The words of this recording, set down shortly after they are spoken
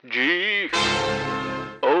Gorm.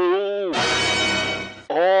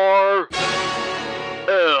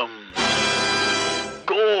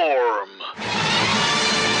 Gorm.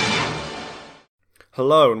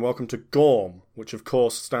 Hello and welcome to Gorm, which of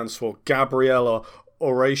course stands for Gabriella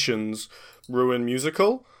Oration's Ruin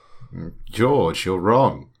Musical. George, you're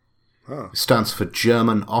wrong. Huh. It stands for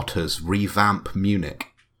German Otters Revamp Munich.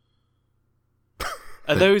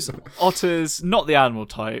 Are those otters not the animal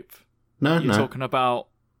type? You're talking about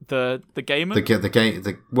the game?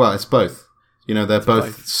 Well, it's both. You know, they're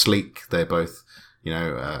both sleek. They're both,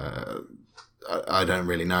 I don't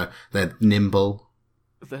really know. They're nimble.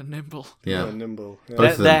 They're nimble. Yeah. They're nimble.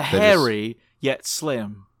 Yeah. They're hairy, yet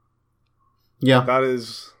slim. Yeah. That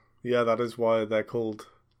is why they're called...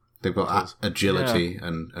 They've got agility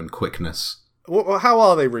and quickness. Well, how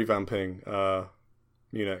are they revamping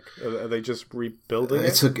Munich? Are they just rebuilding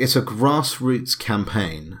it? It's a grassroots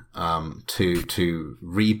campaign to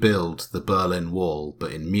rebuild the Berlin Wall,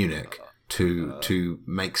 but in Munich, to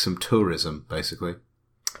make some tourism, basically.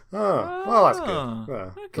 Oh, well, that's good.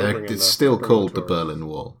 Yeah. It's still called the Berlin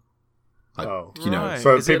Wall. Right.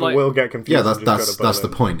 So Is people will get confused. Yeah, that's the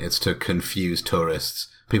point. It's to confuse tourists.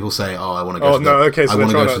 People say, "Oh, I want to go." So they're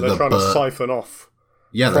trying to siphon off.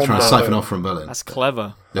 Yeah, they're trying to siphon off from Berlin. That's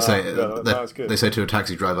clever. They say that's good. They say to a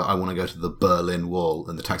taxi driver, "I want to go to the Berlin Wall,"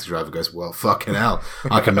 and the taxi driver goes, "Well, fucking hell,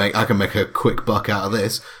 I can make a quick buck out of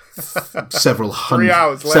this." Several hundred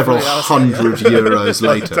euros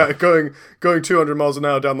later, going 200 miles an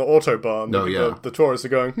hour down the autobahn. The tourists are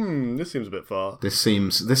going, this seems a bit far. This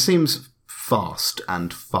seems fast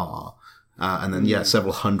and far. And then,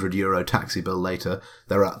 several €100 taxi bill later,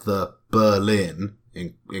 they're at the Berlin,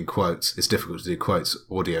 in quotes. It's difficult to do quotes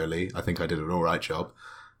audioly. I think I did an alright job.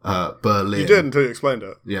 Berlin. You did until you explained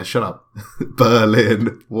it. Yeah, shut up.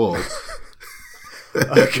 Berlin Wall.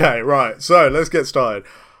 Okay, right. So, let's get started.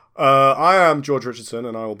 I am George Richardson,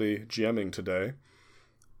 and I will be GMing today.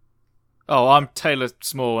 Oh, I'm Taylor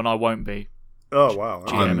Small, and I won't be. Oh, wow.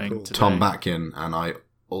 GMing I'm today. Tom Batkin, and I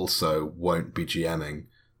also won't be GMing.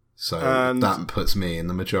 So that puts me in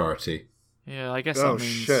the majority. Yeah, I guess that means...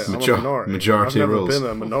 shit, I'm a minority. Majority rules. I've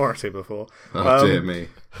never been a minority before. Oh, dear me.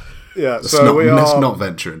 Yeah, let's not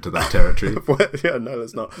venture into that territory. Yeah, no,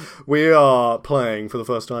 let's not. We are playing, for the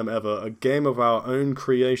first time ever, a game of our own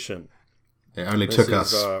creation. It only took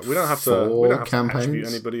us we don't have four to campaigns. attribute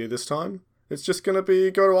anybody this time. It's just going to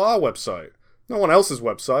be go to our website. No one else's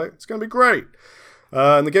website. It's going to be great.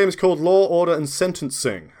 And the game is called Law, Order and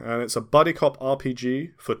Sentencing, and it's a buddy cop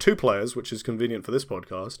RPG for 2 players, which is convenient for this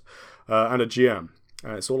podcast, and a GM.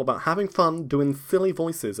 And it's all about having fun, doing silly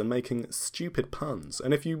voices, and making stupid puns.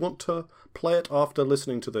 And if you want to play it after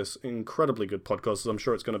listening to this incredibly good podcast, as I'm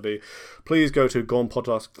sure it's going to be, please go to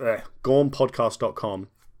gormpodcast.com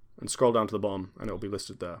and scroll down to the bottom, and it will be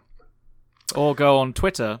listed there. Or go on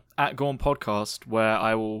Twitter, @GormPodcast, where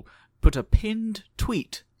I will put a pinned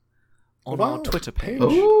tweet on our Twitter page.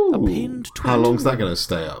 Ooh. A pinned tweet. How long's that going to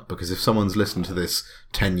stay up? Because if someone's listened to this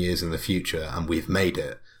 10 years in the future and we've made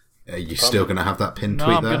it, are you still going to have that pinned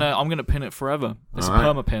tweet there? I'm gonna pin it forever. It's a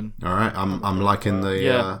perma-pin. All right, I'm liking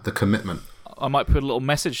the commitment. I might put a little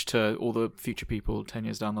message to all the future people 10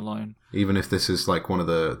 years down the line. Even if this is like one of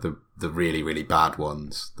the really, really bad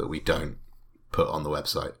ones that we don't put on the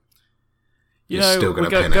website. You're still going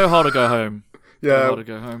to pin it. Go hard or go home. Yeah, go hard or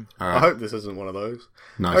go home. Right. I hope this isn't one of those.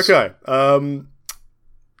 Nice. Okay.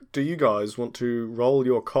 Do you guys want to roll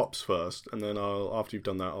your cops first, and then after you've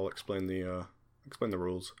done that, I'll explain the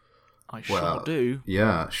rules. I sure do.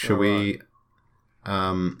 Yeah. Shall we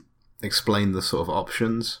explain the sort of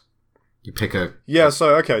options? You pick a... Yeah,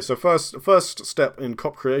 so first step in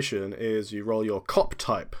cop creation is you roll your cop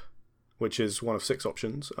type, which is one of 6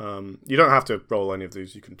 options. You don't have to roll any of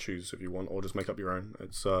these. You can choose if you want, or just make up your own.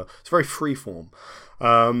 It's very free form.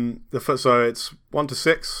 So it's 1 to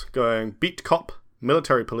 6, going beat cop,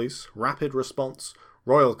 military police, rapid response,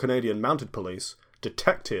 Royal Canadian Mounted Police,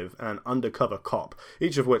 detective, and undercover cop,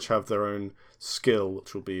 each of which have their own skill,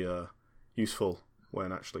 which will be useful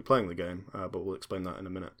when actually playing the game, but we'll explain that in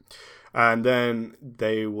a minute. And then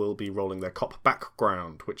they will be rolling their cop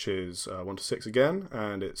background, which is 1 to 6 again,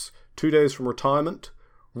 and it's 2 days from retirement,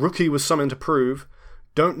 rookie with something to prove,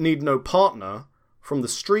 don't need no partner, from the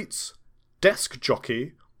streets, desk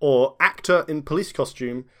jockey, or actor in police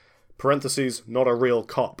costume, parentheses, not a real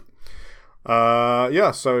cop.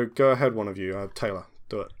 So go ahead, one of you. Taylor,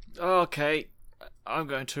 do it. Okay, I'm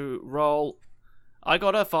going to roll. I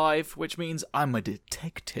got a 5, which means I'm a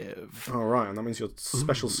detective. All right, and that means your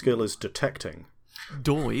special skill is detecting.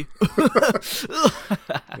 Doy.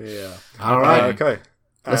 Yeah. All right. Okay.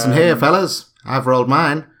 Listen here, fellas. I've rolled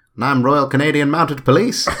mine. and I'm Royal Canadian Mounted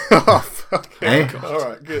Police. Oh, fucking Eh? God. All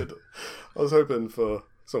right, good. I was hoping for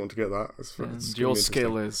someone to get that. It's And your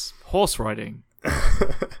skill is horse riding.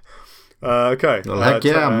 Okay. Well, heck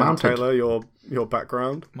yeah, I'm and mounted. Taylor, your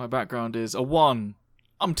background. My background is a 1.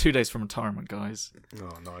 I'm 2 days from retirement, guys.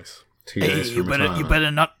 Oh, nice. 2 days from retirement.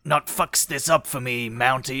 better not fucks this up for me,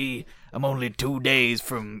 Mountie. I'm only 2 days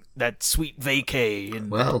from that sweet vacay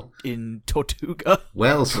in Tortuga.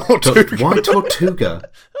 Well, Tortuga. why Tortuga?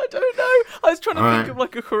 I don't know. I was trying to All think right. of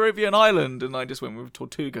like a Caribbean island, and I just went with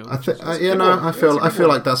Tortuga. I think, which is- yeah, good no, one. I feel That's a good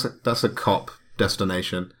like that's a cop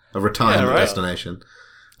destination, a retirement Yeah, right. destination.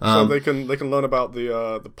 So they can learn about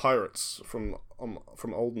the pirates from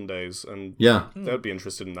olden days, and Yeah, they'd be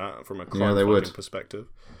interested in that from a Yeah, crime they would. fighting perspective.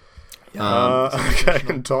 Okay,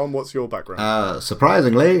 and Tom, what's your background?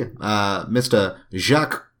 surprisingly, Mr.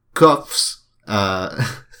 Jacques Cuffs.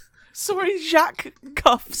 Sorry, Jacques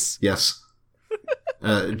Cuffs. Yes.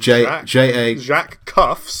 J.A. Jacques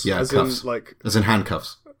Cuffs, Yeah, as cuffs. in like as in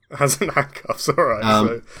handcuffs. as in handcuffs. All right,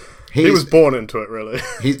 so He's, he was born into it, really.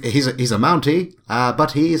 he's a Mountie,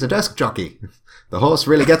 but he's a desk jockey. The horse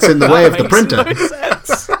really gets in the way of the Makes printer. no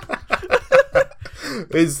sense.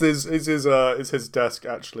 Is his desk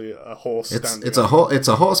actually a horse? standing It's up? it's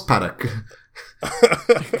a horse paddock.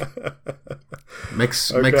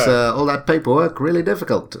 makes all that paperwork really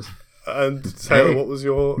difficult. And Taylor, Hey. what was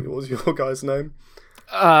your guy's name?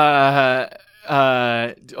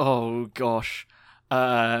 Oh gosh.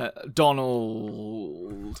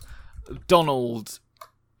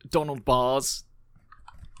 Donald Bars.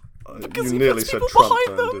 Because You he nearly puts said people Trump,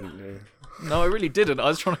 behind then, them. didn't you? No, I really didn't. I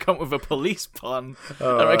was trying to come up with a police pun, and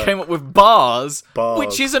I right. came up with bars, Bars.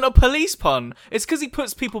 which isn't a police pun. It's because he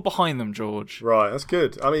puts people behind them, George. Right, that's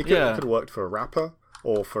good. I mean, it Yeah. could have worked for a rapper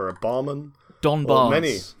or for a barman. Don Or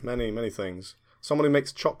Bars. many things. Someone who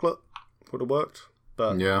makes chocolate would have worked,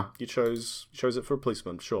 but Yeah. you chose it for a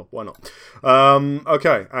policeman. Sure, why not?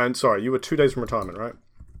 Okay, and sorry, you were 2 days from retirement, right?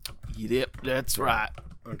 Yep, that's right.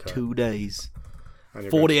 Okay. 2 days. And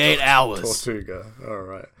you're going to 48 hours. Tortuga. All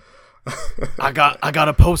right. I got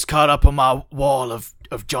a postcard up on my wall of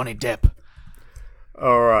Johnny Depp.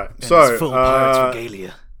 All right. And So it's full Pirates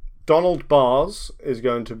regalia. Donald Bars is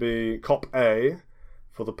going to be Cop A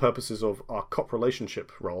for the purposes of our cop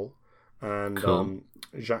relationship role, and Cool.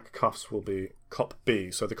 Jacques Cuffs will be Cop B.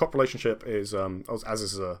 So the cop relationship is, as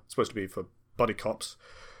is supposed to be for buddy cops,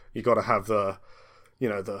 you got to have the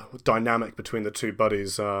dynamic between the two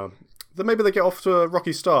buddies. That maybe they get off to a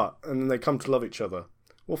rocky start and then they come to love each other.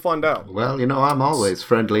 We'll find out. Well, I'm always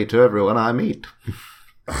friendly to everyone I meet.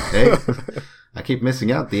 Hey, I keep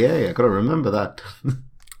missing out the A. I gotta remember that.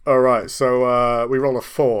 All right, so we roll a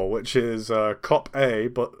 4, which is Cop A,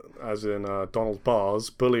 but as in Donald Bars,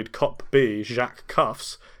 bullied Cop B, Jacques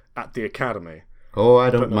Cuffs, at the academy. Oh, I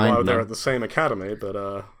Don't don't know why mind they're none. at the same academy,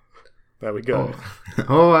 but there we go.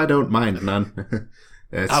 Oh, I don't mind none.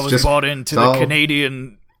 It's I was just- brought into it's the all-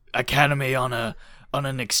 Canadian Academy on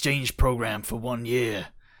an exchange program for 1 year.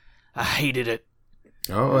 I hated it.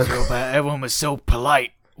 Oh, So bad. Everyone was so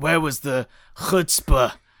polite. Where was the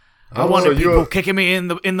chutzpah? I Oh, wanted so people you're- kicking me in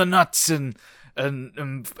the nuts and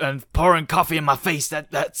pouring coffee in my face.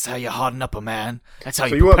 That's how you harden up a man. That's how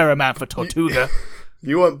So you you prepare want- a man for Tortuga.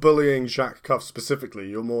 You weren't bullying Jacques Cuffs specifically,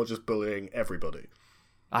 you're more just bullying everybody.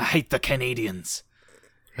 I hate the Canadians.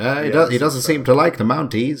 he doesn't seem to like the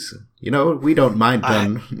Mounties. We don't mind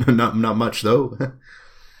them. not much though.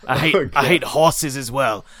 I hate Okay. I hate horses as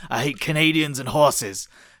well. I hate Canadians and horses.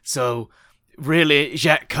 So really,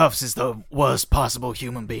 Jacques Cuffs is the worst possible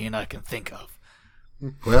human being I can think of.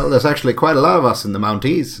 Well, there's actually quite a lot of us in the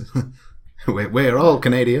Mounties. We're all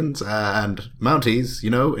Canadians, and Mounties,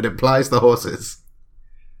 it implies the horses.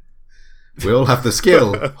 We all have the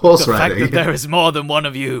skill, horse The fact riding, that there is more than one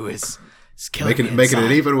of you is killing me making it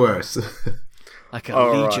inside. even worse. like a All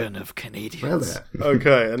right. legion of Canadians. Well, there.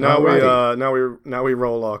 Okay, and now Alrighty. now we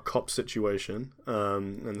roll our cop situation,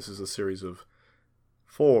 and this is a series of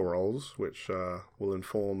 4 rolls, which will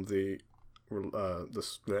inform the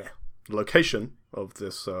location of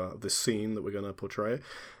this scene that we're going to portray,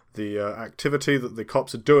 the activity that the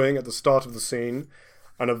cops are doing at the start of the scene,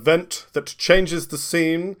 an event that changes the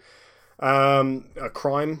scene, a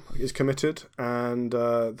crime is committed, and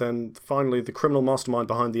then finally the criminal mastermind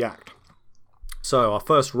behind the act. So our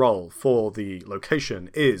first roll for the location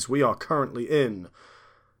is we are currently in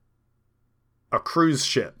a cruise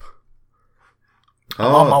ship.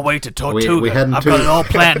 I'm on my way to Tortuga. we heading I've to- got it all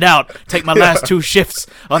planned out. Take my last 2 shifts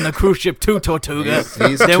on the cruise ship to Tortuga.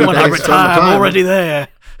 He's Then 2 when I days from retire, I'm retirement. already there.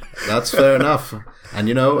 That's fair enough. And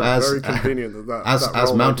you know, very convenient as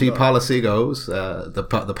roll Mountie opened up. policy goes,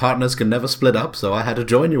 the partners can never split up. So I had to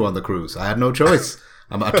join you on the cruise. I had no choice.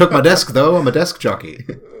 I took my desk though. I'm a desk jockey.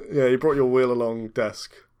 Yeah, you brought your wheel along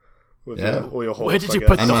desk with or your horse. Where did I you guess.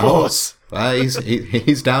 put And the my horse?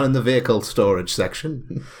 he's down in the vehicle storage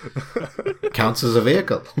section. Counts as a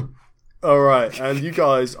vehicle. All right, and you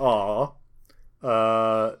guys are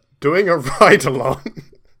doing a ride along.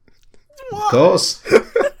 Of course.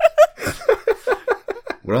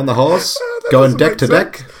 We're on the horse, going deck to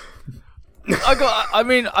deck.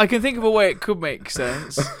 I can think of a way it could make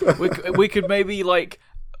sense. We could maybe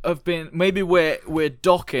maybe we're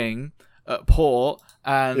docking at port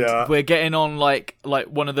and Yeah. we're getting on like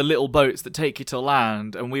one of the little boats that take you to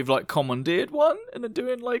land, and we've like commandeered one and are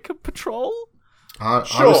doing like a patrol. I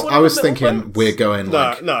was Little thinking boats? we're going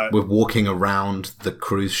No. we're walking around the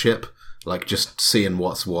cruise ship, like just seeing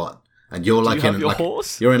what's what. And you're like you have in your like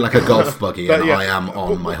horse? you're in like a golf buggy, But and yeah. I am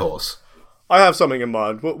on my horse. I have something in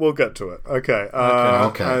mind. We'll get to it. Okay.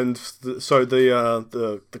 Okay. And so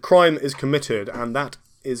the crime is committed, and that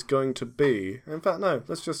is going to be. In fact, no.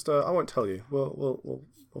 Let's just. I won't tell you. We'll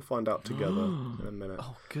find out together in a minute.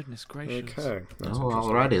 Oh goodness gracious! Okay. That's Oh,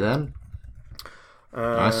 interesting. alrighty then.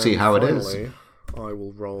 And I see how it is. finally, I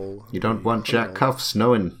will roll. You don't the want Jack criminal. Cuffs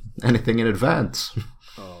knowing anything in advance.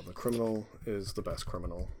 Oh, the criminal is the best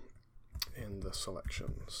criminal in the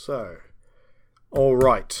selection. So, all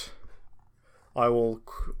right. I will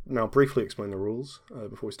now briefly explain the rules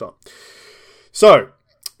before we start. So,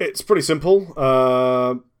 it's pretty simple.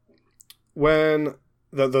 When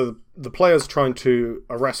the player's trying to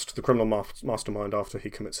arrest the criminal mastermind after he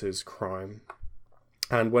commits his crime,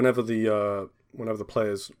 and whenever the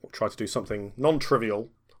players try to do something non-trivial,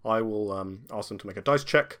 I will ask them to make a dice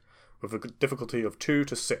check with a difficulty of 2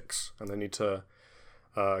 to 6, and they need to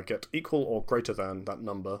get equal or greater than that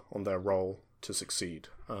number on their roll to succeed.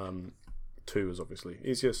 2 is obviously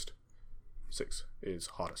easiest, 6 is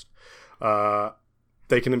hardest.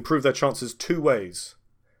 They can improve their chances 2 ways.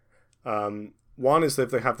 One is that if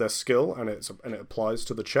they have their skill and it applies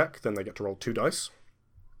to the check, then they get to roll 2 dice.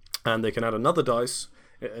 And they can add another dice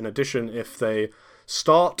in addition if they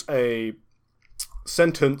start a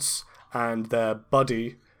sentence and their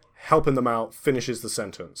buddy helping them out finishes the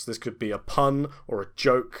sentence. This could be a pun or a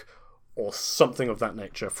joke or something of that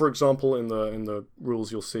nature. For example, in the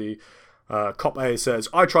rules you'll see, Cop A says,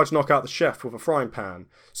 "I tried to knock out the chef with a frying pan.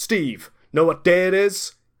 Steve, know what day it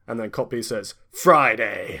is?" And then Cop B says,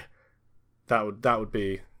 "Friday." That would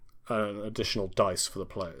be an additional dice for the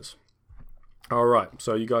players. All right,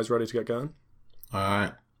 so you guys ready to get going?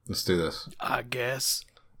 Alright, let's do this. I guess.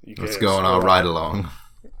 Let's go on our ride along.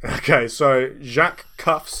 Okay, so Jacques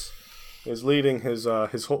Cuffs is leading his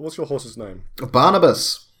what's your horse's name?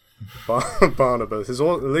 Barnabas! Barnabas.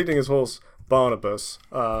 Leading his horse Barnabas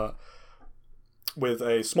with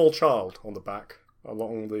a small child on the back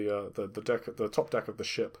along the deck, the top deck of the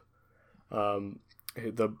ship.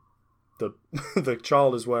 The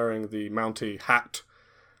child is wearing the Mountie hat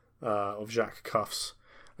of Jacques Cuffs,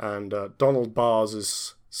 and Donald Bars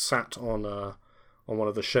is sat on one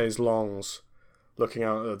of the chaise longues, looking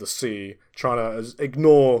out at the sea, trying to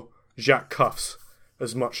ignore Jacques Cuffs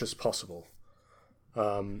as much as possible.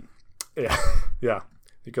 Yeah.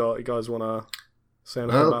 You guys want to say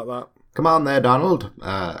anything about that? Come on there, Donald.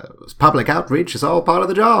 Public outreach is all part of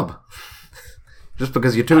the job. Just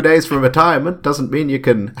because you're 2 days from retirement doesn't mean you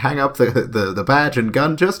can hang up the badge and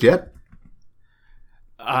gun just yet.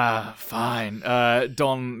 Fine.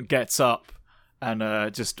 Don gets up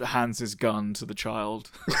and just hands his gun to the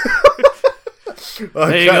child.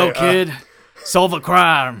 There you go, kid. Solve a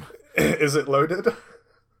crime. Is it loaded?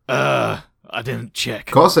 I didn't check.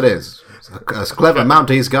 Of course it is. A clever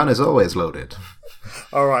Mountie's gun is always loaded.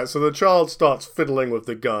 All right, so the child starts fiddling with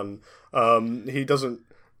the gun. He doesn't.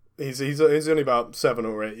 He's only about 7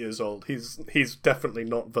 or 8 years old. He's definitely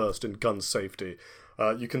not versed in gun safety.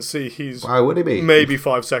 You can see he's Why would he be? maybe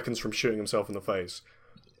 5 seconds from shooting himself in the face.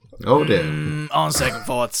 Oh dear. On second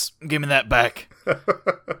thoughts, give me that back.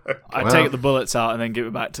 I take the bullets out and then give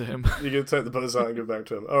it back to him. You can take the bullets out and give it back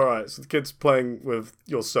to him. All right, so the kid's playing with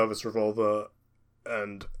your service revolver,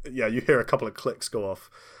 and yeah, you hear a couple of clicks go off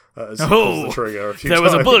as he pulls the trigger a If few there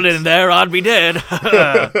was a times. bullet in there, I'd be dead.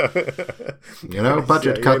 You know,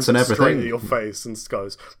 budget he cuts aims and it straight at everything. your face and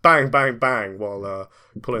goes bang, bang, bang while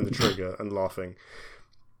pulling the trigger and laughing.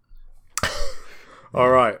 All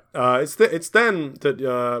right, it's then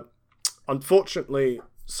that unfortunately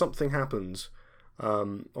something happens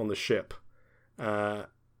on the ship. You're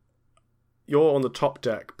on the top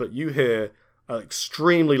deck, but you hear an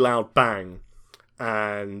extremely loud bang,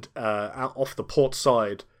 and out off the port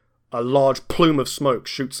side a large plume of smoke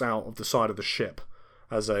shoots out of the side of the ship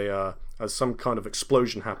as some kind of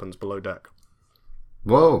explosion happens below deck.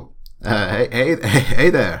 Whoa. Hey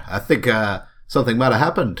there. I think something might have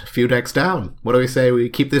happened a few decks down. What do we say we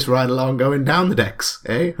keep this ride along going down the decks,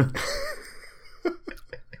 eh?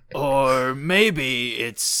 Or maybe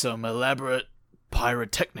it's some elaborate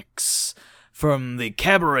pyrotechnics from the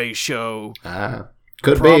cabaret show.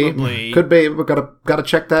 Could Probably. be. Could be. We've gotta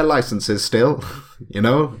check their licenses still. You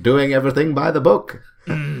know, doing everything by the book.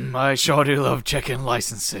 I sure do love checking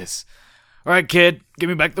licenses. All right, kid, give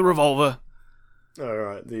me back the revolver. All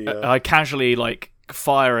right. I casually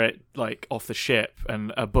fire it off the ship,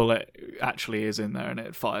 and a bullet actually is in there, and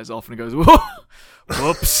it fires off, and it goes,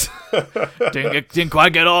 whoops! didn't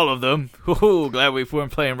quite get all of them. Ooh, glad we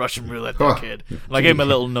weren't playing Russian roulette, there, kid. And I gave him a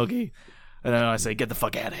little noogie, and then I say, "Get the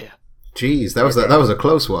fuck out of here." Jeez, that was a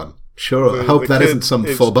close one. Sure, hope that isn't some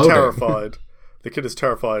is foreboding. Terrified. The kid is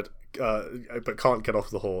terrified, but can't get off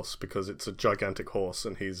the horse because it's a gigantic horse,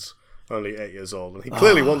 and he's only 8 years old, and he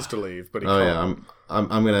clearly wants to leave, but he can't. Yeah, I'm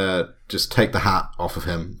gonna just take the hat off of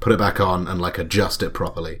him, put it back on, and adjust it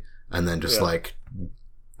properly, and then just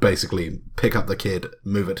basically pick up the kid,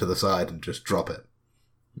 move it to the side, and just drop it.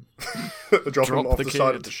 Drop him off the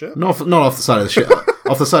side of the ship? Not off the side of the ship,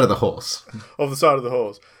 off the side of the horse. Off the side of the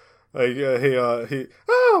horse. He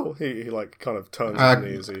kind of turns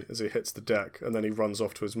his knee as he hits the deck, and then he runs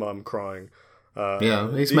off to his mum crying.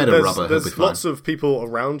 He's made of rubber. There's he'll be fine. lots of people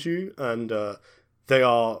around you, and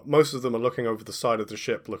most of them are looking over the side of the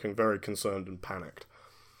ship, looking very concerned and panicked.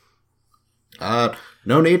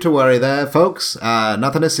 No need to worry there, folks.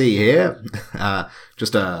 Nothing to see here.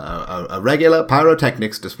 Just a regular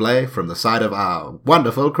pyrotechnics display from the side of our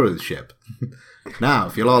wonderful cruise ship. Now,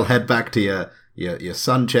 if you'll all head back to your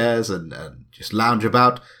sun chairs and just lounge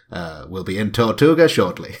about, we'll be in Tortuga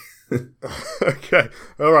shortly. Okay.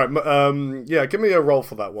 All right. Give me a roll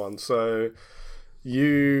for that one. So,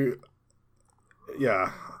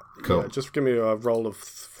 Cool. Yeah, just give me a roll of...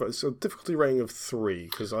 it's a difficulty rating of 3,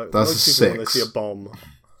 because That's most a people, when they 6. see a bomb...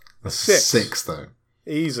 That's 6. 6, though.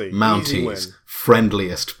 Easy. Mounties. Easy win.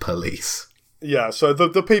 Friendliest police. Yeah, so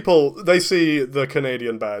the people, they see the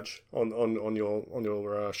Canadian badge on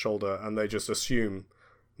your shoulder, and they just assume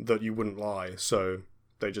that you wouldn't lie, so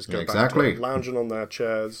they just go back to lounging on their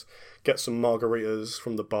chairs, get some margaritas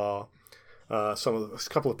from the bar. A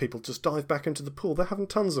couple of people just dive back into the pool. They're having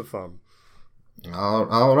tons of fun.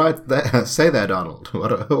 All right, say there, Donald.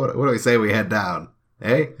 What do we say we head down?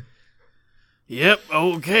 Eh? Yep,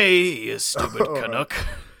 okay, you stupid Canuck.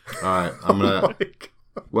 All right, I'm gonna.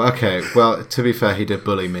 Well, okay. Well, to be fair, he did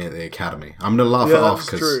bully me at the academy. I'm gonna laugh it off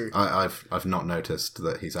because I've not noticed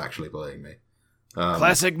that he's actually bullying me.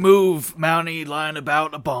 Classic move, Mountie lying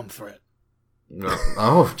about a bomb threat.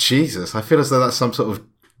 Oh Jesus! I feel as though that's some sort of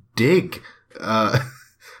dig.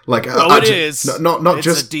 It is. Not it's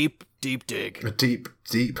just a deep dig. A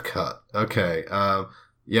deep cut. Okay.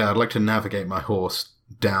 I'd like to navigate my horse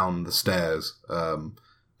down the stairs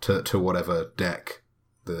to whatever deck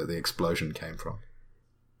the explosion came from.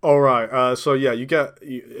 All right.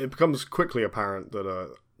 It becomes quickly apparent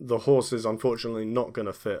that the horse is unfortunately not going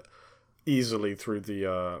to fit easily through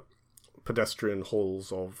the pedestrian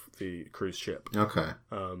halls of the cruise ship. Okay.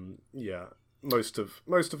 Most of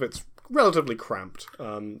it's relatively cramped.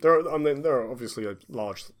 There are obviously a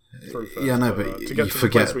large thoroughfare. Yeah, no, but to get to the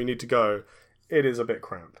place we need to go, it is a bit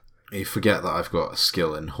cramped. You forget that I've got a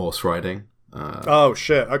skill in horse riding. Oh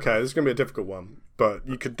shit! Okay, this is gonna be a difficult one, but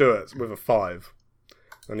you could do it with a 5,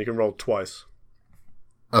 and you can roll twice.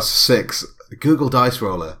 That's 6. Google Dice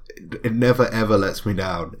Roller. It never ever lets me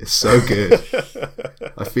down. It's so good.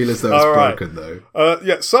 I feel as though it's broken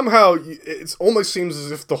though. Somehow it almost seems as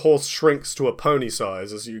if the horse shrinks to a pony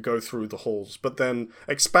size as you go through the halls, but then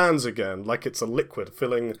expands again like it's a liquid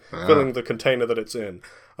filling the container that it's in.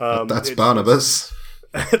 That's Barnabas.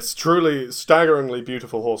 It's truly staggeringly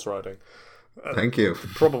beautiful horse riding. Thank you.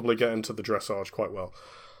 Probably get into the dressage quite well.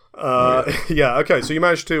 Okay, so you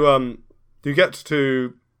managed to you get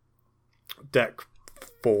to deck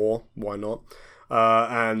 4, why not?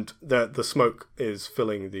 And the smoke is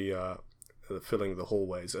filling the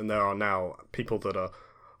hallways, and there are now people that are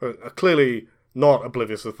clearly not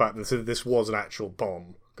oblivious to the fact that this was an actual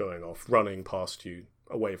bomb going off, running past you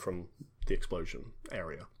away from the explosion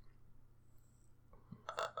area.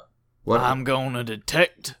 What? I'm gonna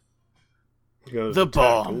detect the detect,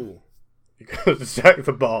 bomb. Ooh. You're going to detect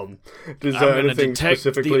the bomb. Is there anything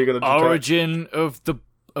specifically you're going to detect? The origin of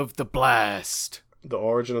the blast. The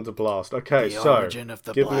origin of the blast. Okay,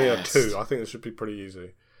 give me a 2. I think this should be pretty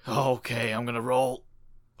easy. Okay, I'm gonna roll.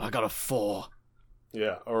 I got a 4.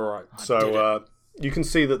 Yeah, alright. So, you can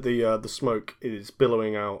see that the smoke is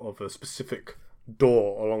billowing out of a specific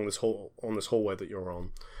door along this hallway that you're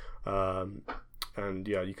on, and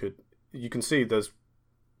yeah, you can see there's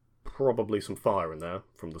probably some fire in there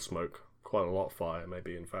from the smoke. Quite a lot of fire,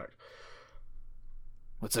 maybe, in fact.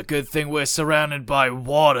 It's a good thing we're surrounded by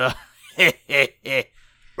water.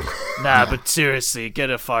 Nah, but seriously, get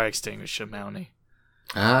a fire extinguisher, Mountie.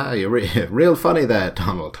 Ah, you're real funny there,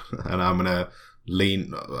 Donald. And I'm gonna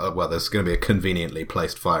lean. There's gonna be a conveniently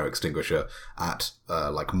placed fire extinguisher at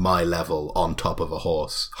like my level on top of a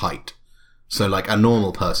horse height, so like a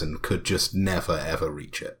normal person could just never ever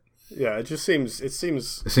reach it. Yeah, it seems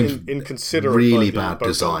inconsiderate. Really bad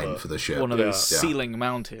design for the ship. One of those ceiling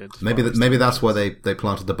mounted. Maybe that's why they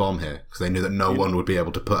planted the bomb here, because they knew that no one would be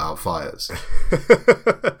able to put out fires.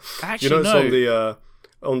 Actually, no.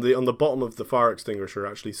 On the bottom of the fire extinguisher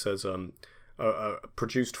actually says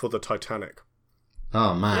produced for the Titanic.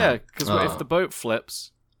 Oh man! Yeah, because if the boat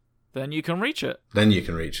flips, then you can reach it. Then you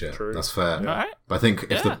can reach it. True. That's fair. All right. But I think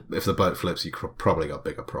if the boat flips, you probably got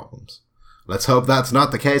bigger problems. Let's hope that's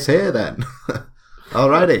not the case here, then.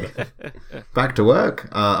 Alrighty, back to work.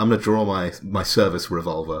 I'm gonna draw my service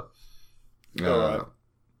revolver. All right.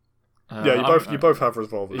 Yeah, you both have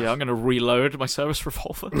revolvers. Yeah, I'm going to reload my service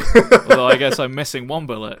revolver. Although I guess I'm missing one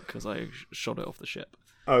bullet because I shot it off the ship.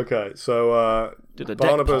 Okay, so Did a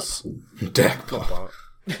Barnabas. Deck pop.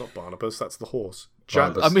 Not Barnabas. That's the horse.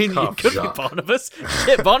 Barnabas. I mean, Cuff. it could Jacques. be Barnabas.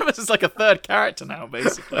 Shit, Barnabas is like a third character now,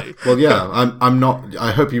 basically. Well, yeah, I'm not.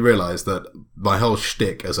 I hope you realise that my whole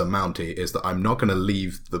shtick as a Mountie is that I'm not going to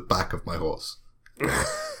leave the back of my horse.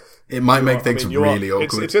 It might make things really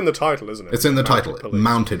awkward. It's in the title, isn't it? It's in the title,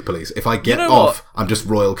 Mounted Police. If I get off, I'm just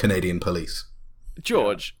Royal Canadian Police.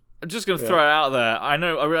 George, I'm just going to throw it out there. I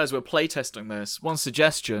realise we're playtesting this. One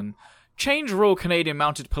suggestion: change Royal Canadian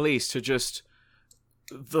Mounted Police to just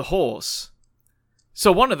the horse.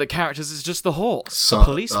 So one of the characters is just the horse, a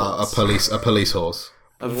police horse, a police horse.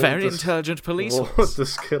 a very intelligent police What horse. would the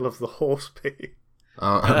skill of the horse be?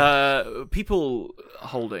 People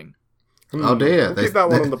holding. Oh dear! Keep that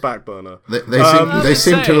one on the back burner. They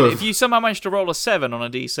seem to have. If you somehow manage to roll a 7 on a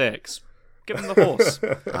d6, give him the horse.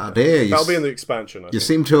 Oh dear! That'll be in the expansion. I You think.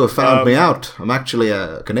 seem to have found me out. I'm actually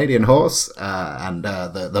a Canadian horse, and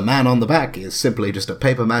the man on the back is simply just a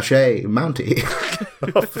paper mache Mountie.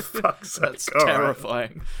 Oh, for fuck's sake. That's All right.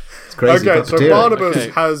 terrifying. It's crazy. Okay, so puppeteering. Barnabas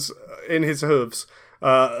has in his hooves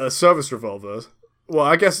a service revolver. Well,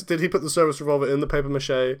 I guess did he put the service revolver in the paper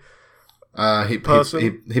mache? He put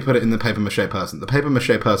it in the paper mache person. The paper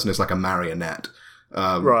mache person is like a marionette,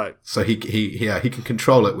 Right. so he can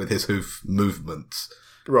control it with his hoof movements.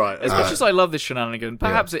 Right. As much as I love this shenanigan,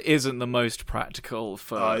 perhaps it isn't the most practical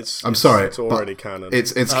for... I'm sorry, It's already but canon.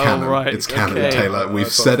 It's canon. right, It's canon, okay. Taylor. We've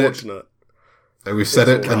It's said it. unfortunate. We've said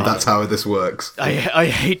it, and that's how this works. I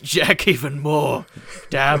hate Jack even more.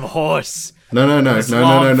 Damn horse. No.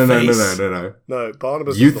 face. No,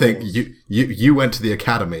 Barnabas. You is the think horse. you went to the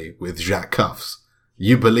academy with Jacques Cuffs.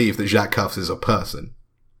 You believe that Jacques Cuffs is a person.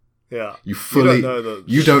 Yeah. You fully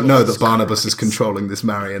You don't know that Barnabas is controlling this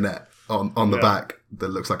marionette on the back that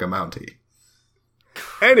looks like a Mountie.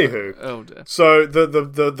 Anywho, Oh dear. so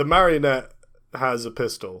the marionette has a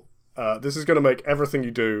pistol. This is going to make everything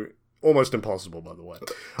you do almost impossible. By the way.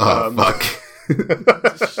 Oh fuck! You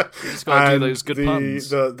just gotta do And those good puns.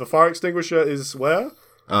 the fire extinguisher is where?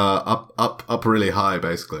 Up really high,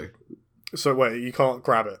 basically. So wait, you can't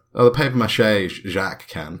grab it. Oh, the paper mache Jacques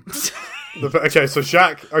can. Okay, so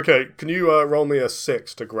Jacques. Okay, can you roll me a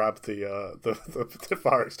 6 to grab the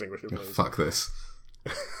fire extinguisher, please? Fuck this.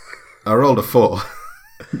 I rolled a 4.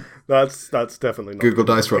 That's definitely not. Google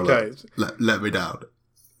Dice Roller. Okay. Let me down.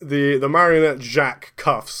 The marionette Jacques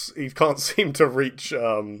Cuffs. He can't seem to reach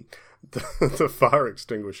the fire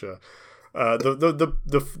extinguisher.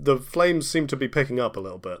 The flames seem to be picking up a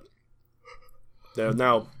little bit. They're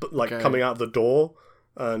now coming out of the door,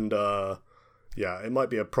 and yeah, it might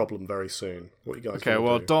be a problem very soon. What you guys? Okay, wanna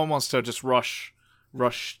well, do? Dom wants to just rush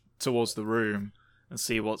towards the room and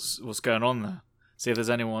see what's going on there. See if there's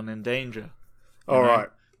anyone in danger. All right.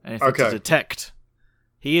 Anything Okay. to detect.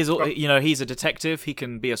 He is, he's a detective. He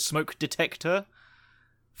can be a smoke detector,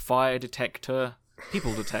 fire detector,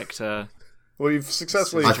 people detector. Well, you've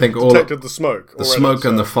successfully I think detected the smoke. The already, smoke so-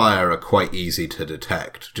 and the fire are quite easy to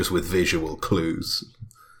detect, just with visual clues.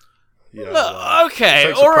 Yeah. Okay,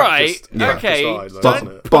 Takes a all right. practiced- yeah, Okay, decide, though, don't doesn't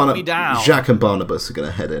it? put me down. Jacques and Barnabas are going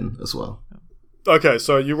to head in as well. Okay,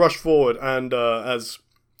 so you rush forward, and as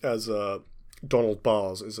Donald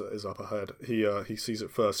Bars is up ahead, he sees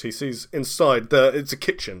it first. He sees inside it's a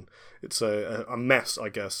kitchen. It's a mess, I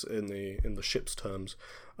guess, in the ship's terms.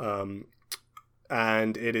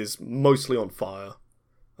 and it is mostly on fire.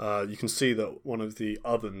 You can see that one of the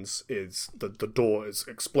ovens is the door is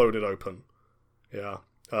exploded open. Yeah.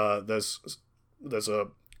 There's a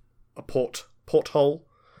porthole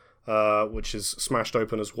which is smashed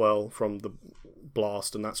open as well from the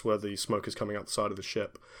blast, and that's where the smoke is coming out the side of the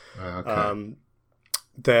ship. Okay.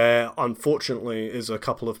 There, unfortunately, is a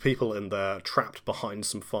couple of people in there trapped behind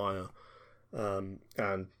some fire, and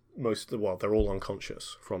they're all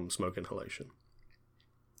unconscious from smoke inhalation.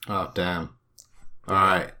 Oh, damn. All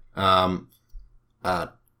right.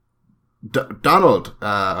 Donald,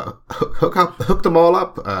 hook them all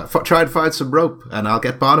up. Try and find some rope, and I'll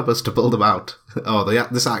get Barnabas to pull them out. Oh,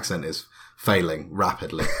 this accent is failing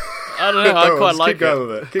rapidly. I don't know. I quite like keep going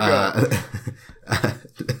with it. Keep going.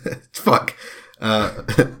 Fuck.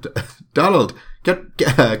 Donald,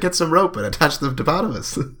 get some rope and attach them to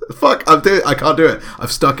Barnabas. Fuck, I can't do it.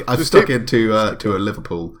 I've stuck into a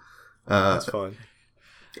Liverpool. That's fine.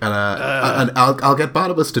 And I'll get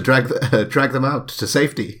Barnabas to drag them out to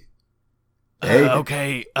safety. Hey.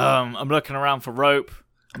 Okay. I'm looking around for rope.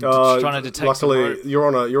 I'm just trying to detect some luckily, rope.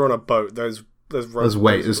 you're on a boat. There's rope.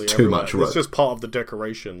 There's too everywhere. much rope. It's just part of the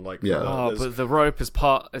decoration. But the rope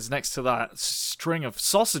is next to that string of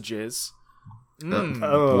sausages.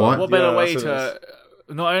 What better way to?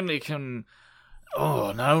 Not only can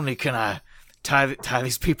I tie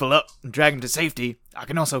these people up and drag them to safety, I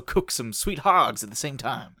can also cook some sweet hogs at the same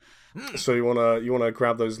time. So you wanna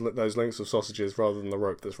grab those links of sausages rather than the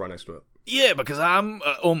rope that's right next to it. Yeah, because I'm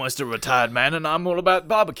almost a retired man and I'm all about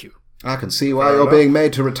barbecue. I can see why you're being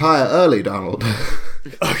made to retire early, Donald.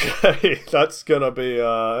 Okay, that's gonna be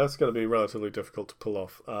relatively difficult to pull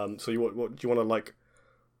off. So what do you want to like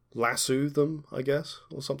lasso them, I guess,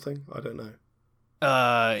 or something? I don't know.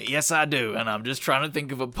 Yes I do, and I'm just trying to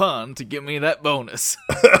think of a pun to give me that bonus.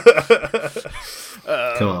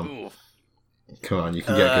 Come on, you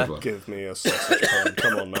can get a good one. Give me a sausage pun.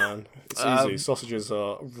 Come on, man. It's easy. Sausages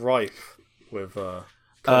are rife with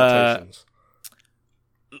connotations.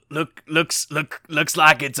 Looks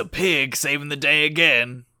like it's a pig saving the day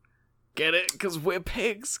again. Get it? Because we're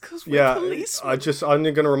pigs. Because we're policemen. I'm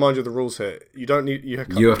going to remind you of the rules here. You don't need. You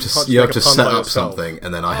have to set up something,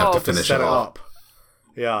 and then I have to finish it up.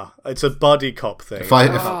 Yeah, it's a buddy cop thing. If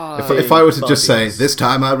I were to just say, this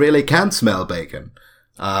time I really can smell bacon,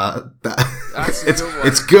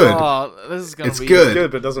 it's good. Oh, this is it's be good. It's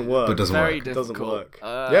good, but it doesn't work. But it doesn't very work. difficult. It doesn't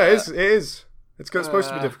work. It is. It's supposed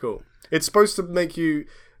to be difficult. It's supposed to make you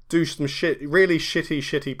do some really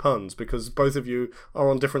shitty puns, because both of you are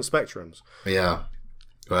on different spectrums. Yeah.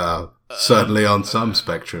 Well, certainly on some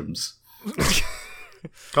spectrums.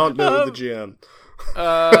 Can't do it with the GM.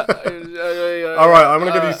 Alright, I'm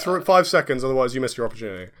going to give you 5 seconds, otherwise you missed your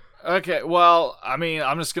opportunity. Okay, well, I mean,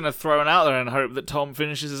 I'm just going to throw it out there and hope that Tom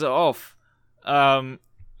finishes it off.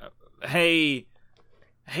 Hey,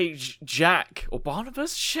 Jack or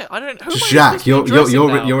Barnabas? Shit, I don't know. Jack,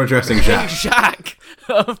 you're addressing Jack. Hey, Jack.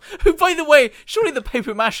 Who, by the way, surely the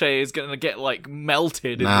paper mache is going to get like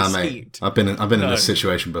melted in this heat. I've been in this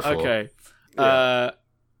situation before. Okay.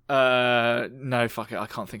 No, fuck it. I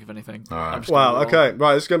can't think of anything. All right. Wow. Okay.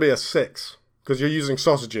 Right. It's going to be a 6 because you're using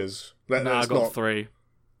sausages. I got 3.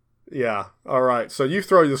 Yeah. All right. So you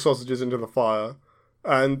throw your sausages into the fire.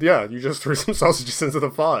 And yeah, you just threw some sausages into the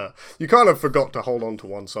fire. You kind of forgot to hold on to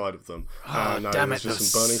one side of them. No, damn it, just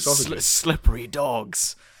some burning sausages. Slippery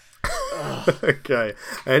dogs. Okay.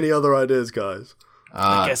 Any other ideas, guys?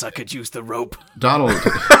 I guess I could use the rope. Donald,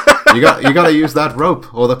 you got to use that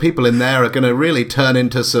rope, or the people in there are going to really turn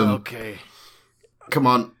into some. Okay. Come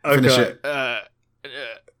on, finish it.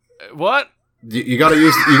 What? You got to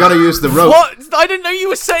use the rope. What? I didn't know you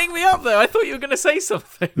were saying me up there. I thought you were going to say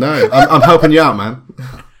something. No, I'm helping you out, man.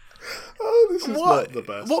 Oh, this is not the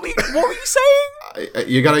best. What were you saying?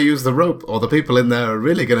 You got to use the rope, or the people in there are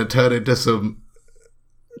really going to turn into some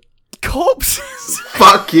corpses.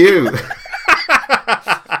 Fuck you.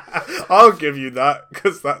 I'll give you that,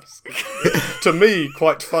 because that's, to me,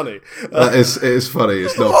 quite funny. It is funny.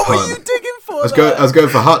 It's not what fun. What were you digging for? I was going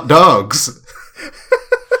for hot dogs.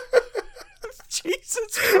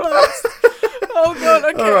 Jesus Christ! Oh God!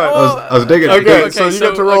 Okay. All right. I was digging. Okay, so you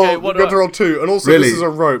get to roll. You get to roll 2, and also Really? this is a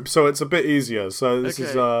rope, so it's a bit easier. So this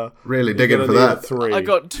is Really you're digging gonna for need a that. 3. I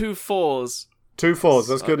got 2 4s. 2 4s.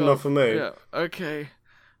 That's good enough for me. Yeah. Okay.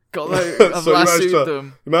 Got those. I've So lassoed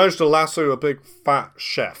them. you managed to lasso a big fat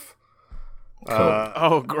chef. Cool.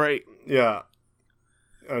 Oh, great. Yeah.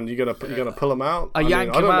 And you're gonna pull him out. I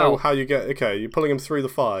yank I don't him know out. how you get. Okay, you're pulling him through the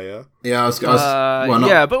fire. Yeah. Yeah, I was well, not,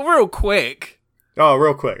 yeah, but real quick. Oh,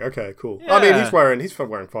 real quick. Okay, cool. Yeah. I mean, he's wearing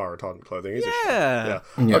fire retardant clothing. He's a chef. Yeah. Yeah.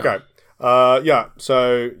 Yeah. Okay. Yeah,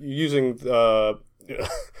 so using the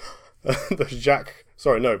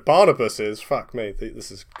Barnabas's, fuck me,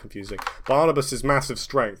 this is confusing. Barnabas's massive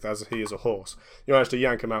strength, as he is a horse, you manage to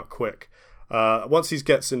yank him out quick. Once he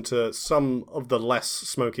gets into some of the less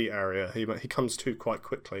smoky area, he comes to quite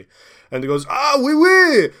quickly. And he goes, "Ah, oui,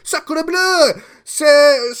 oui! Sacre bleu!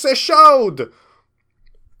 C'est chaud!"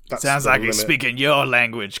 Sounds like he's speaking your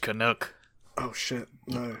language, Canuck. Oh shit,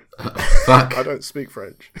 no. Fuck. I don't speak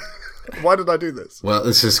French. Why did I do this? Well,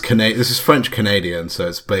 this is French Canadian, so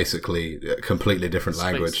it's basically a completely different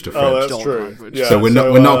language to French. Oh, that's true. Yeah, so we're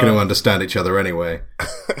not going to understand each other anyway.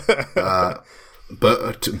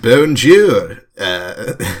 But bonjour.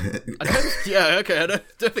 I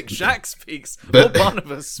don't think Jacques speaks. Or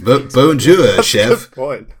Barnabas speaks. Bonjour, chef. Good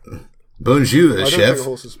point. Bonjour, chef. think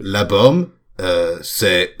horses speak. La bombe,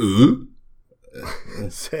 c'est où?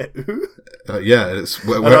 C'est où? Yeah, it's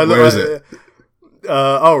where is it?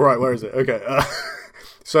 Oh, right, where is it? Okay.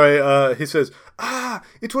 So he says,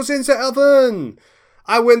 it was in the oven.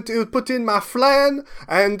 I went to put in my flan,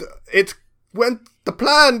 and the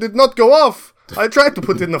plan did not go off. I tried to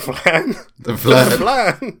put in the flan. The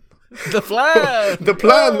flan. The flag! The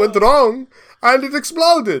plan went wrong, and it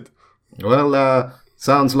exploded. Well,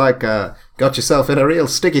 sounds like got yourself in a real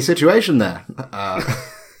sticky situation there.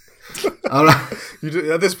 All right.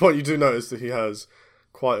 At this point, you do notice that he has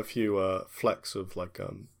quite a few flecks of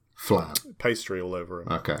Flan. pastry all over him.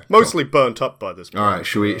 Okay. Mostly burnt up by this point. All right.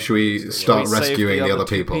 Should we start save rescuing the the other other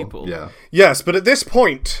two people? people? Yeah. Yes, but at this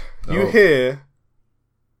point, you Oh. hear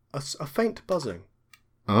a faint buzzing.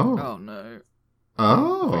 Oh. Oh no. Faint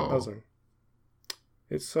Oh. buzzing.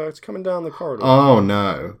 It's coming down the corridor. Oh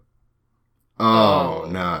no. Oh. Oh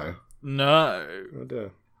no. No. Oh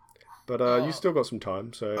dear. But you still got some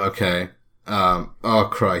time, so Okay. Oh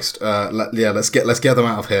Christ. Let's get them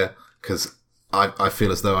out of here because I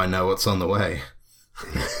feel as though I know what's on the way.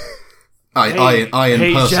 I in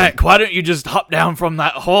Hey, person. Jack, why don't you just hop down from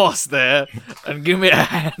that horse there and give me a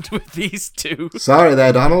hand with these two? Sorry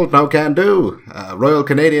there, Donald. No can do. Royal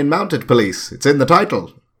Canadian Mounted Police. It's in the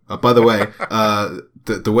title. By the way,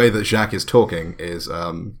 the way that Jacques is talking is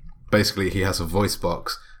basically he has a voice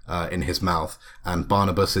box in his mouth, and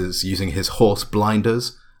Barnabas is using his horse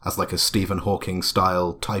blinders as like a Stephen Hawking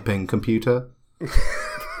style typing computer.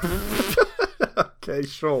 okay,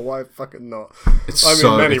 sure. Why fucking not? It's I mean,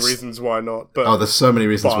 so, many it's- reasons why not. But Oh, there's so many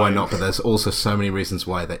reasons why Fine. not, but there's also so many reasons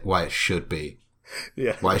why it should be.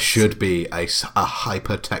 yeah, Why it should be a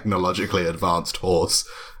hyper technologically advanced horse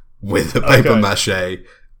with a paper mache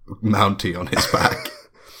mountie on his back.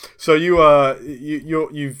 So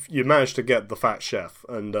you've managed to get the fat chef,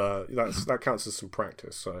 and that counts as some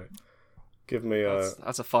practice. So give me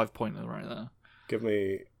That's a 5-pointer right there. give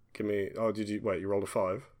me. Oh, did you wait? You rolled a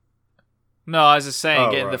 5. No, I was just saying,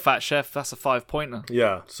 Oh, getting right. the fat chef, that's a 5-pointer.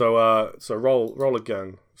 Yeah. So roll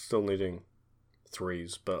again. Still needing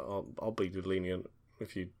 3s, but I'll be lenient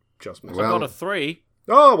if you just miss. Well- I got a 3.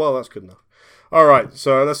 Oh well, that's good enough. All right.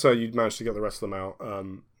 So let's say you managed to get the rest of them out.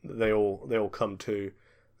 They all come to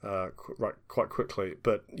quite quickly.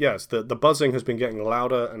 But yes, the buzzing has been getting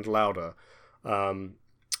louder and louder.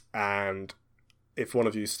 And if one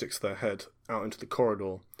of you sticks their head out into the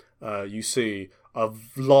corridor, you see a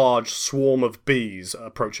large swarm of bees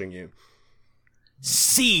approaching you.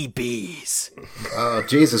 Sea bees. Oh,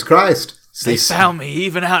 Jesus Christ. They found me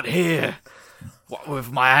even out here. What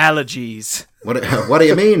with my allergies. What do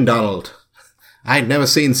you mean, Donald? I'd never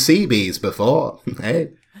seen sea bees before.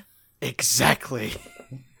 Hey? Exactly.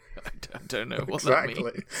 I don't know what that means.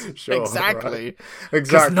 Exactly. Sure. Exactly. right. Because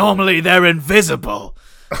Exactly. normally they're invisible.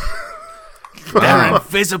 They're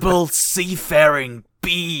invisible seafaring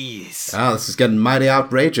bees. Ah, this is getting mighty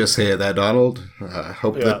outrageous here there, Donald. I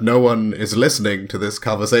hope Yeah. that no one is listening to this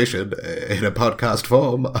conversation in a podcast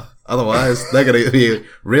form. Otherwise, they're going to be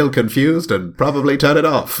real confused and probably turn it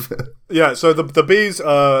off. Yeah, so the bees,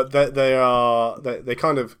 they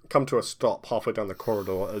kind of come to a stop halfway down the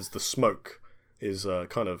corridor as the smoke is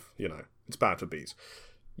kind of, it's bad for bees.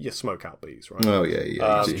 You smoke out bees, right? Oh, yeah. you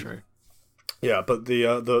see. True. Yeah, but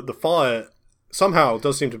the fire somehow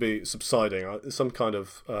does seem to be subsiding. Some kind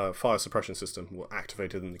of fire suppression system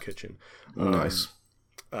activated in the kitchen. Nice.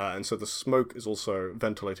 And so the smoke is also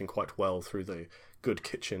ventilating quite well through the good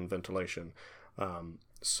kitchen ventilation.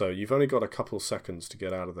 So you've only got a couple of seconds to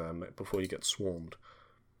get out of there before you get swarmed.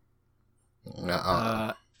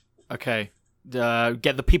 Okay.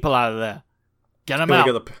 Get the people out of there. Get them Gonna out.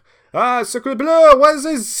 get the Sacre Bleu! Why is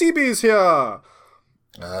there sea bees here?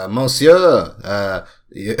 Monsieur,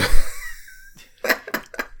 you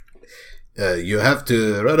have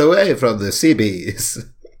to run away from the sea bees.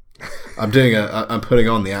 I'm putting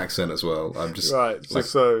on the accent as well. I'm just Right.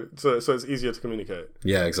 So it's easier to communicate.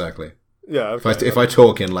 yeah, exactly. Yeah. Okay. If I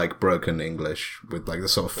talk in like broken English with like the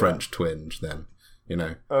sort of French twinge, then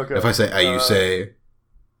Okay. If I say you say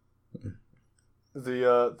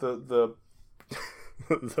the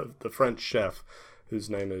the French chef, whose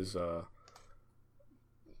name is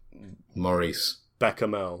Maurice,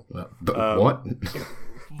 Bechamel. but what?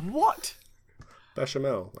 What?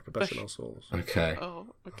 Bechamel, like a bechamel sauce. Okay. Oh,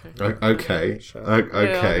 okay. Okay. Chef.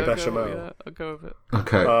 Okay. Bechamel. I'll go with it.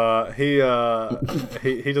 Okay.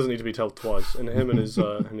 He doesn't need to be told twice. And him and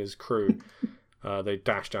his crew, they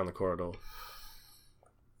dash down the corridor.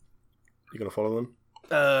 You gonna follow them?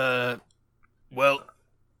 Well,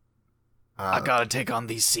 I gotta take on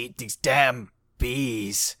these damn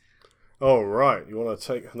bees. Oh right, you want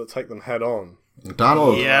to take them head on.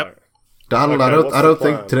 Donald. Yep. Right. Donald, Okay, what's I don't the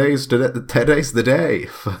think plan? today's the day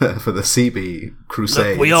for the CB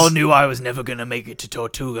crusades. Look, we all knew I was never gonna make it to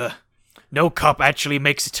Tortuga. No cop actually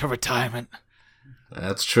makes it to retirement.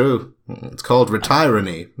 That's true. It's called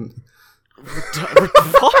retirony. What?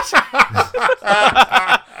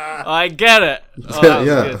 I get it. Oh, that was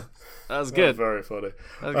Yeah. good. That was good. Very funny.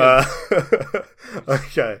 That was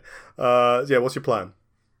Okay. Yeah. What's your plan?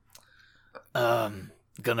 I'm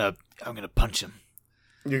gonna punch him.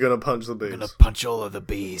 You're gonna punch the bees. I'm gonna punch all of the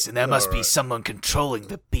bees, and there must be Alright. someone controlling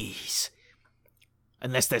the bees.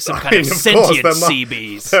 Unless there's some kind mean, of of course, sentient there mu- sea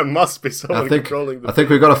bees. There must be someone I think controlling the. I think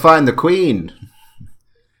we've got to find the queen.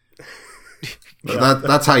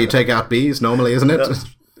 That's how you take out bees normally, isn't it?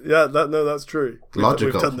 Yeah, that's true.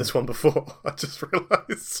 Logical. We've done this one before. I just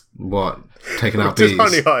realised. What? Taking out Just bees.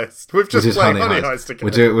 honey heist. We've just Which is played honey honey heist. heist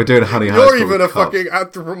again. We're doing honey heist. You're but even with a cops. fucking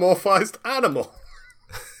anthropomorphized animal.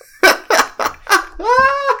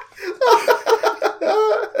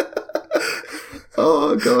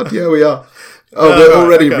 Oh god, yeah, we are. Oh, we're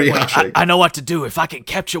already okay. rehashing. I know what to do. If I can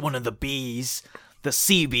capture one of the bees, the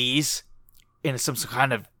sea bees, in some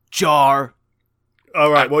kind of jar,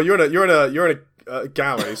 All right. Well, you're in a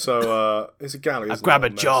galley. So it's a galley. Isn't grab it? a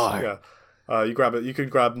Mess. jar. Yeah. You grab it. You can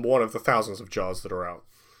grab one of the thousands of jars that are out.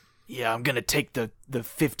 yeah, I'm gonna take the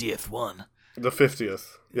 50th one. The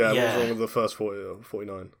 50th. Yeah. Yeah. What's wrong with the first 40 or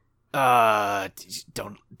 49?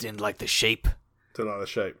 Didn't like the shape. Don't like the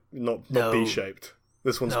shape. Not No. B-shaped.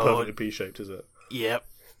 This one's No. perfectly P-shaped, is it? Yep,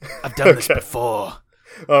 I've done this before.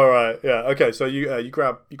 All right. Yeah. Okay. So you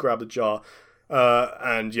grab the jar,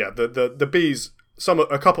 and yeah, the bees.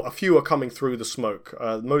 A few are coming through the smoke.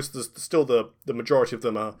 Still the majority of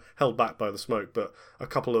them are held back by the smoke, but a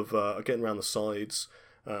couple of are getting around the sides,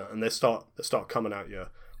 and they start coming at you.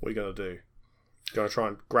 What are you gonna do? You gonna try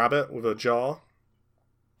and grab it with a jar?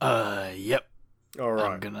 Yep. All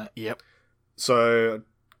right. I'm gonna. Yep. So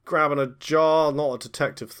grabbing a jar, not a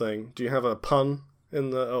detective thing. Do you have a pun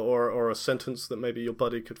in the or a sentence that maybe your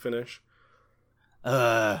buddy could finish?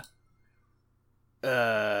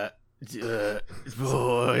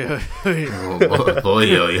 Boy. Oh,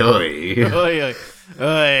 boy, oi,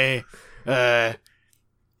 oi.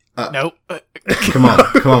 Nope. Come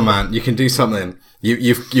on, man. You can do something.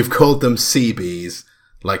 You've called them sea bees.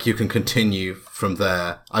 Like you can continue from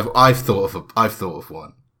there. I've thought of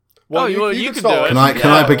one. Well, you can can start. do it.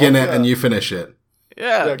 Can I begin it yeah. and you finish it?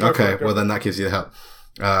 Yeah. Go for Okay, it, go well for then that gives you the help.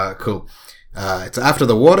 Cool. It's after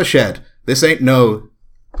the watershed. This ain't no.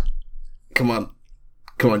 Come on,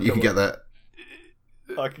 you can get that.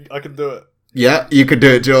 I can do it. Yeah, you can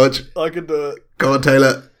do it, George. I can do it. Go on,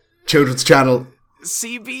 Taylor. Children's Channel.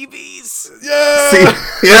 CBBS. Yeah. See,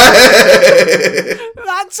 yeah.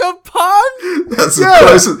 That's a pun. That's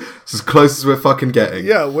as close as we're fucking getting.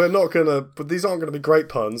 Yeah, we're not gonna. But these aren't gonna be great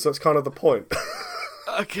puns. That's kind of the point.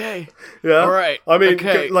 Okay. Yeah. All right. I mean,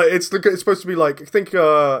 Okay. like it's supposed to be like think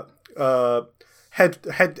head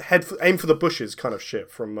aim for the bushes kind of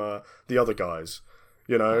shit from the other guys.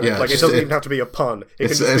 You know, Yeah, like it just- doesn't even have to be a pun. It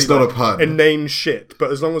It's- can just it's be not like a pun. inane shit.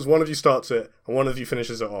 But as long as one of you starts it and one of you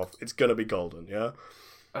finishes it off, it's gonna be golden. Yeah.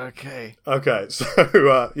 Okay. Okay.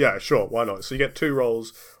 So yeah, sure. Why not? So you get 2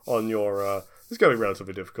 rolls on your. It's gonna be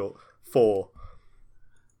relatively difficult. 4.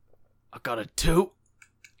 I got a 2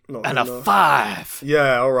 Not and good a enough. 5.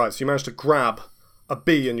 Yeah, all right. So you managed to grab a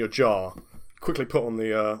bee in your jar. Quickly put on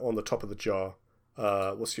the top of the jar.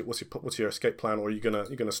 What's your escape plan, or are you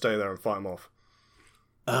gonna stay there and fight them off?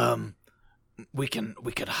 We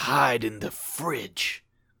could hide in the fridge.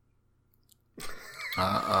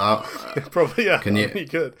 Probably, yeah. Can you- You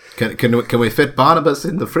could. Can we fit Barnabas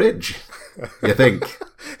in the fridge? You think?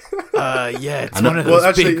 Yeah, it's know- one of Well, those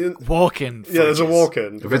actually, big walk-in. Yeah, there's a fridges.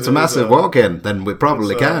 walk-in. If it's a massive walk-in, then we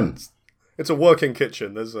probably can. it's a working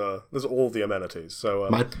kitchen. There's all the amenities. So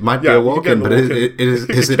might be yeah, a you can get walk-in, in the but walk-in.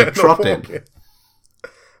 is it a Get in the trot-in? walk-in.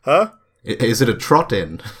 Huh? Is it a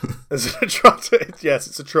trot-in? Is it a trot-in? Yes,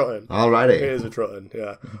 it's a trot-in. Alrighty. It is a trot-in.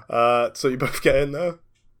 Yeah. So you both get in there.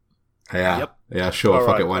 Yeah. Yep. Yeah, sure. All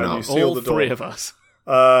Fuck right, it, why and not? you seal All the door. 3 of us.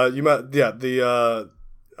 You met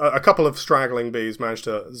a couple of straggling bees managed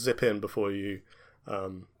to zip in before you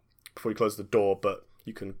close the door, but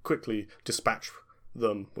you can quickly dispatch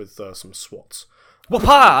them with some swats.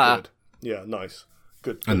 Whoopah! Good. Yeah, nice.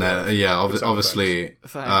 Good. And then, yeah, Good sound obviously,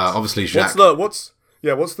 Thanks. obviously, Jacques. what's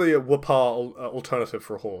the whoopah alternative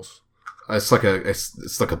for a horse? It's like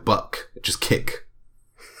a buck, just kick.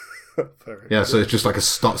 Very Yeah, so it's just like a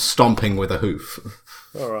stomping with a hoof.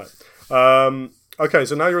 All right. Okay,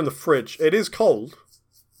 so now you're in the fridge. It is cold.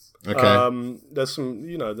 Okay. There's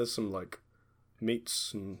some like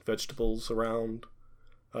meats and vegetables around.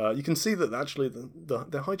 You can see that actually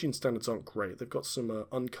the hygiene standards aren't great. They've got some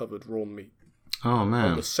uncovered raw meat Oh on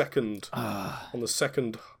man. the second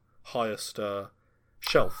highest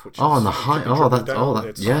shelf. Which Oh, is on the high. Oh, dripping that. down. Oh, that.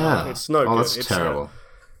 It's, Yeah. it's no Oh, good. that's It's, terrible.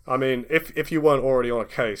 I mean, if you weren't already on a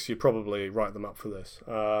case, you'd probably write them up for this.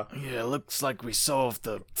 Yeah, looks like we solved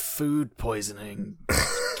the food poisoning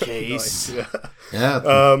case.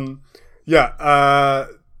 Yeah. Yeah.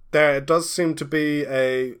 There does seem to be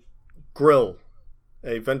a grill,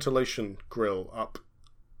 a ventilation grill up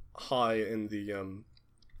high in the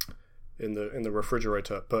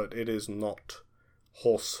refrigerator, but it is not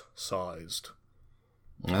horse-sized.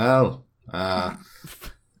 Well.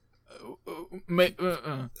 Ma-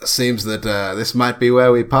 Seems that this might be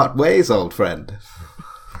where we part ways, old friend.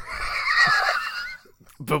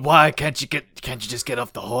 But why can't you just get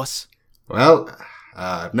off the horse? Well,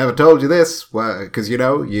 I've never told you this, because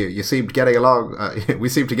you seemed getting along. We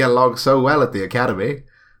seem to get along so well at the academy,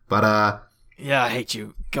 but Yeah, I hate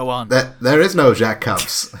you. Go on. there is no Jacques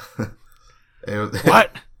Cuffs.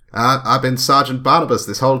 What? I've been Sergeant Barnabas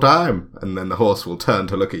this whole time, and then the horse will turn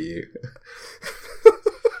to look at you.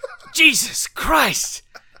 Jesus Christ!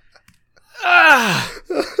 Ah!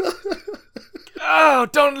 Oh,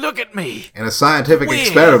 don't look at me! In a scientific Weird.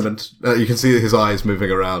 experiment, you can see his eyes moving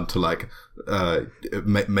around to make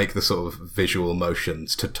the sort of visual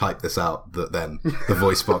motions to type this out that then the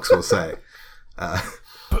voice box will say.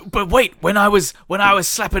 But wait, when I was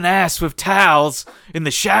slapping ass with towels in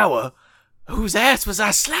the shower, whose ass was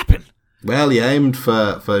I slapping? Well, you aimed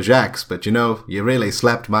for Jacques, but you really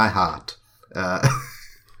slapped my heart.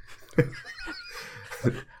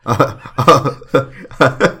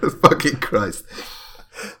 Fucking Christ.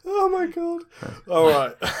 Oh my god! All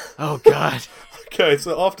right. Oh God! Okay,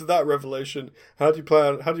 so after that revelation, how do you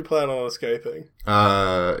plan on escaping?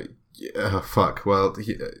 Yeah, fuck. Well,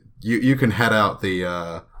 you can head out you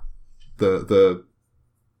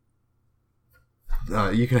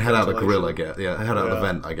can head out a grill, I guess. Yeah, head out the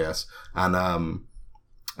vent, I guess. And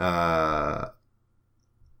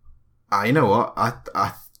you know what?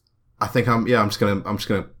 I think I'm just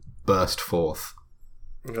gonna burst forth.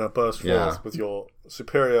 You're gonna burst forth Yeah. with your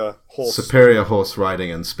superior horse. Superior horse riding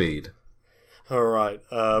and speed. All right.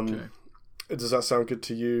 Does that sound good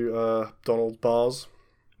to you, Donald Bars?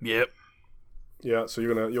 Yep. Yeah. So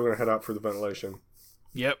you're gonna head out through the ventilation.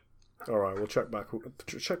 Yep. All right. We'll check back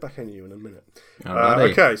in you in a minute.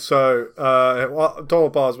 Alrighty. Okay. So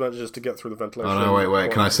Donald Bars manages to get through the ventilation. Oh no!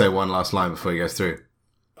 Wait! Can I say one last line before he goes through?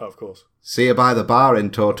 Oh, of course. See you by the bar in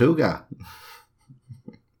Tortuga.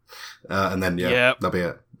 And then Yep. that'll be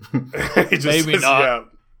it. He just Maybe says, not. Yeah.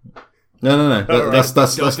 No. That's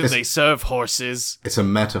Don't think they serve horses. it's a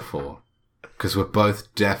metaphor because we're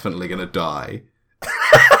both definitely gonna die.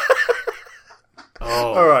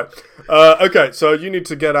 Oh. All right. Okay. So you need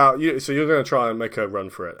to get out. So you're going to try and make a run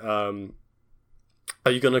for it. Are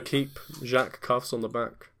you going to keep Jacques Cuffs on the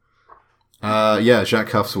back? Yeah, Jacques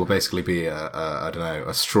Cuffs will basically be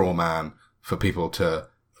a straw man for people for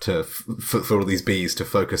all these bees to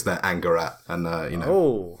focus their anger at, and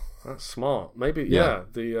Oh, that's smart. Maybe Yeah.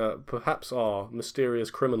 the perhaps our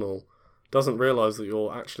mysterious criminal doesn't realize that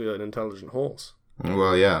you're actually an intelligent horse.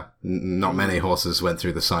 Well, yeah, not many horses went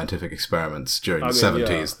through the scientific experiments during the I mean,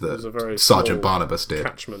 70s yeah, it was a very that Sergeant small Barnabas did.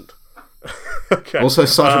 Catchment. Okay. Also,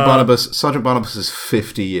 Sergeant Barnabas is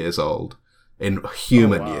 50 years old in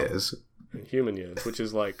human wow. years. In human years, which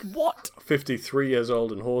is like What? 53 years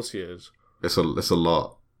old in horse years. It's a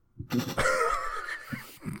lot.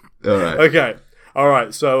 All right. Okay. All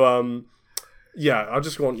right. So, yeah, I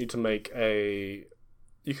just want you to make a.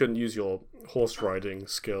 You can use your horse riding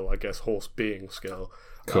skill, I guess, horse being skill.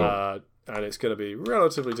 Cool. And it's going to be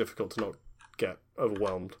relatively difficult to not get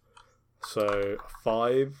overwhelmed. So,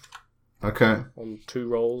 5 Okay. on 2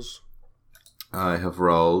 rolls. I have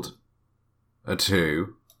rolled a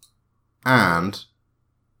 2 and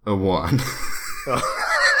a 1.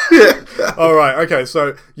 All right, okay.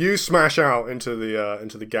 So you smash out into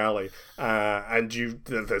the galley, and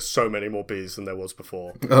there's so many more bees than there was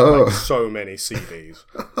before. Oh. Like, so many sea bees.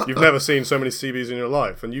 You've never seen so many sea bees in your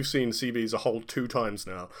life, and you've seen sea bees a whole 2 times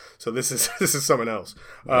now. So this is something else.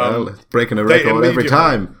 Well, it's breaking a record every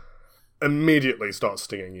time. Immediately start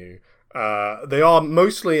stinging you. They are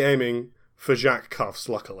mostly aiming for Jacques Cuffs,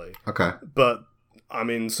 luckily. Okay. But I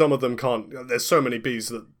mean, some of them can't. There's so many bees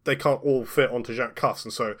that they can't all fit onto Jacques Cuffs,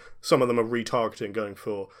 and so some of them are retargeting, going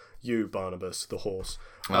for you, Barnabas, the horse.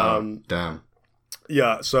 Damn.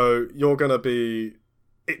 Yeah, so you're gonna be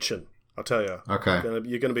itching. I'll tell you. Okay.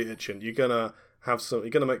 You're gonna be itching. You're gonna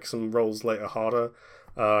make some rolls later harder,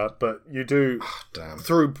 but you do Damn.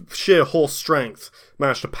 through sheer horse strength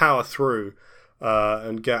manage to power through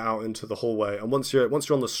and get out into the hallway. And once you're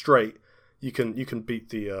on the straight, you can beat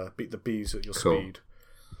the bees at your speed.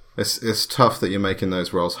 It's tough that you're making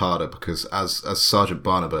those rolls harder because as Sergeant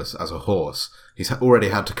Barnabas, as a horse, he's already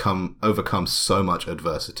had to overcome so much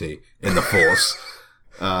adversity in the force.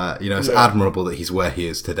 It's admirable that he's where he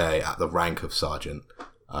is today at the rank of sergeant.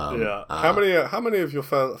 How many of your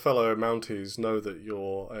fellow Mounties know that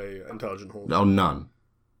you're a intelligent horse? Oh, none.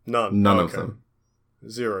 None of them.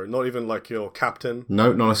 0. Not even like your captain.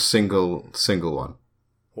 No, not a single one.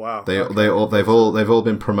 Wow. They've all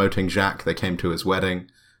been promoting Jacques. They came to his wedding.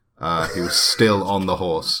 He was still on the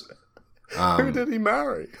horse. Who did he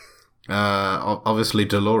marry? Obviously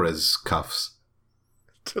Dolores Cuffs.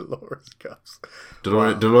 Dolores Cuffs.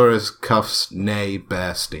 Dolores Cuffs, nay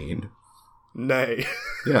Bearstein. Nay.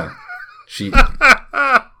 Yeah. She.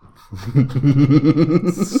 Oh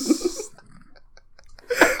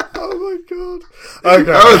my god. Okay.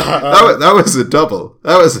 That was a double.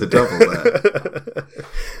 That was a double there.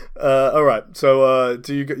 All right. So,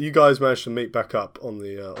 do you guys manage to meet back up on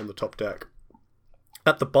the top deck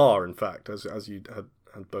at the bar? In fact, as you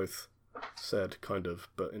had both said, kind of,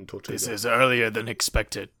 but in Tortuga. This is earlier than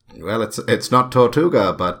expected. Well, it's not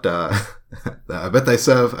Tortuga, but I bet they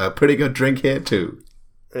serve a pretty good drink here too.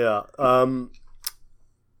 Yeah. You're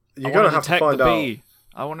gonna have to find out.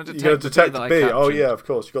 I want to You're detect gonna the bee. detect the bee. Oh yeah, of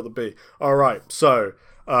course, you got the bee. All right. So,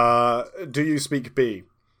 do you speak bee?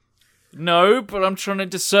 No, but I'm trying to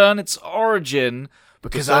discern its origin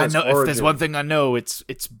Because I know if there's one thing I know, it's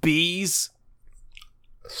bees.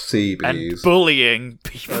 Sea And bees. bullying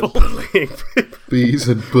people. Bees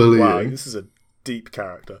and bullying. Wow, this is a deep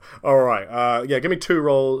character. All right. Yeah, give me 2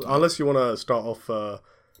 rolls. Unless you want to start off.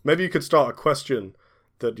 Maybe you could start a question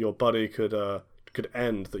that your buddy could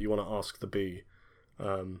end that you want to ask the bee,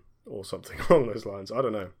 or something along those lines. I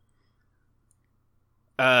don't know.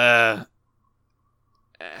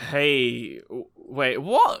 Hey, wait,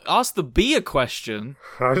 what? Ask the bee a question?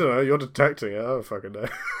 I don't know. You're detecting it. I don't fucking know.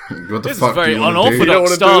 What the This is fuck a very do you want to do? You don't unorthodox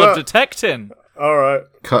wanna style do of that? detecting. All right.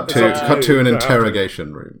 Cut It's up to you. an You don't have to.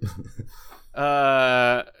 interrogation room.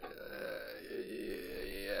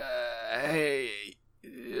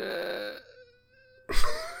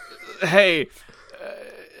 Hey,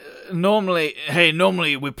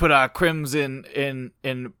 normally we put our crims in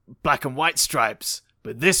black and white stripes,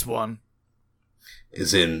 but this one,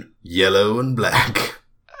 Is in yellow and black.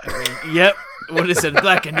 yep, what is it,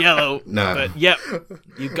 black and yellow? No. But yep,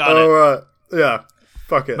 you got All it. right. Yeah.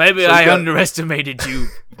 Fuck it. Maybe So I you got- underestimated you,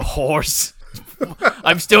 horse.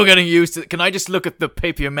 I'm still getting used to it. Can I just look at the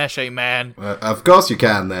papier-mâché man? Of course you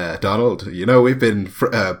can there, Donald. You know, we've been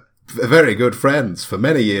very good friends for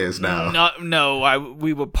many years now.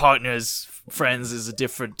 We were partners. Friends is a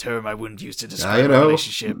different term I wouldn't use to describe you a know.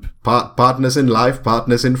 relationship. Partners in life,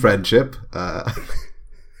 partners in friendship. I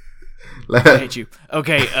hate you.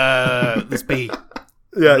 Okay, let's be.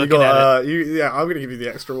 Yeah, you looking got. I'm going to give you the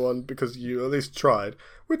extra one because you at least tried,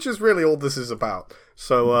 which is really all this is about.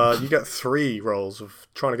 So you get 3 rolls of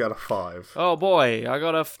trying to get a 5. Oh boy, I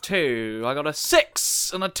got a 2. I got a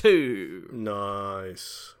 6 and a 2.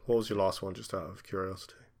 Nice. What was your last one, just out of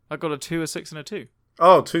curiosity? I got a 2, a 6, and a 2.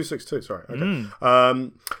 Oh, 262. Sorry. Okay.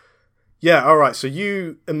 Yeah. All right. So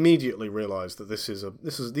you immediately realise that these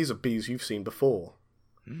are bees you've seen before.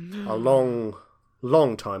 A long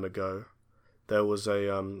time ago, there was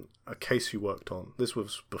a case you worked on. This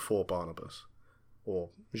was before Barnabas or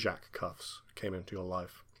Jacques Cuffs came into your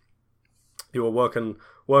life. You were working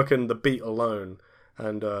the beat alone,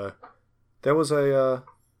 and there was a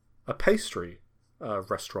pastry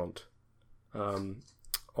restaurant on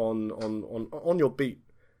your beat,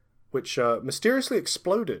 which mysteriously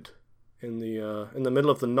exploded in the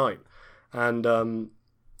middle of the night, and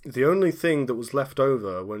the only thing that was left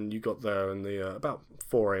over when you got there in the about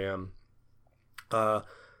 4 a.m.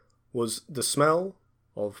 was the smell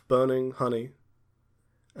of burning honey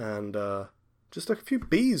and just a few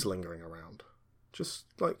bees lingering around. Just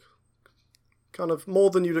like kind of more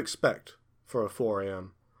than you'd expect for a 4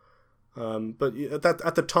 a.m. But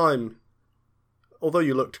at the time, although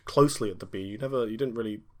you looked closely at the bee, you didn't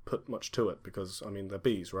really put much to it because, I mean, they're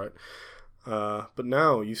bees, right? But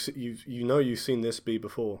now you've seen this bee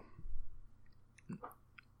before.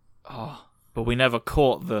 Oh, but we never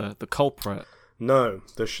caught the culprit. No,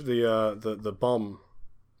 the bomb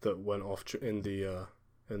that went off in the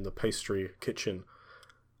pastry kitchen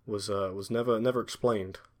was never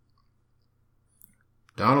explained.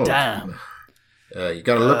 Donald, Damn. You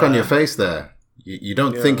got a look on your face there. You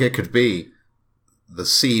don't think it could be the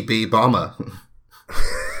CB bomber?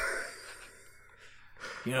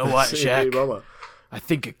 You know what, CB Jack? bomber. I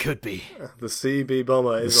think it could be. The CB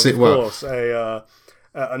bomber is, of of course, a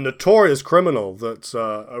notorious criminal that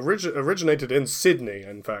originated in Sydney,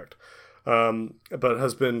 in fact, but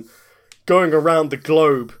has been going around the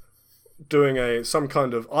globe doing some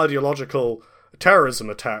kind of ideological terrorism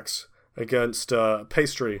attacks against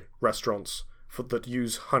pastry restaurants that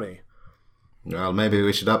use honey. Well, maybe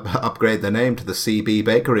we should upgrade the name to the CB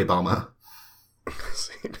Bakery Bomber.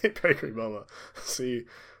 CB Bakery Bomber. CBBB.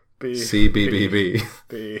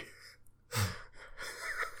 B.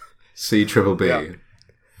 C triple B.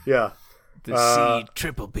 Yeah. The C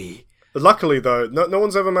triple B. Luckily, though, no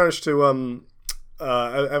one's ever managed to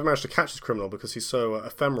catch this criminal because he's so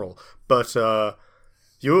ephemeral. But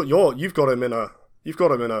you've got him in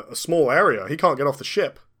a small area. He can't get off the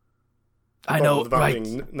ship. I know, without right?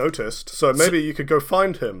 being noticed. So maybe you could go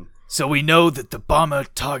find him. So we know that the bomber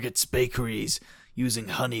targets bakeries using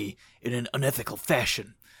honey in an unethical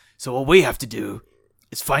fashion. So what we have to do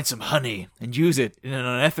is find some honey and use it in an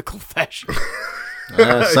unethical fashion.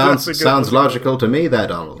 Sounds logical to me there,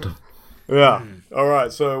 Donald. Yeah. All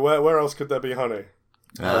right. So where else could there be honey?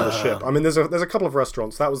 On the ship. I mean, there's a couple of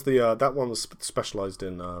restaurants. That was that one was specialized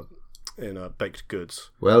in baked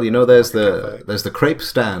goods. Well, you know, there's the crepe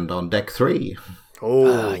stand on deck 3.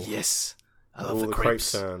 Oh, Yes. I love the crepe crepes.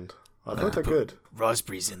 stand. I thought they're good.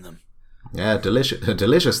 Raspberries in them. Yeah,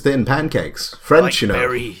 delicious thin pancakes. French, Like you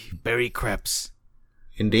know. berry crepes.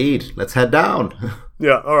 Indeed. Let's head down.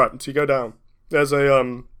 Yeah. All right. So you go down. There's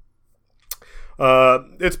a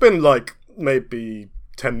it's been like maybe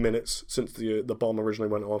 10 minutes since the bomb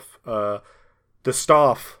originally went off. The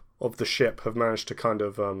staff of the ship have managed to kind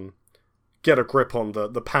of get a grip on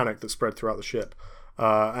the panic that spread throughout the ship,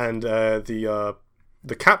 and the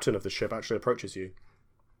captain of the ship actually approaches you,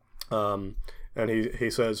 and he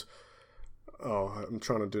says, "Oh, I'm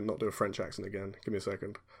trying to not do a French accent again. Give me a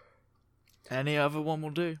second. Any other one will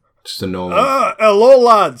do. Just a normal. Hello,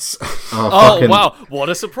 lads. Oh, wow. What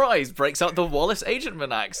a surprise. Breaks out the Wallace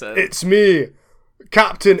Agentman accent. It's me,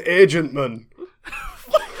 Captain Agentman."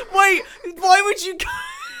 Wait, why would you...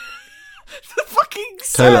 The fucking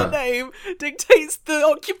Taylor. surname dictates the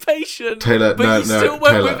occupation, Taylor, but no, you still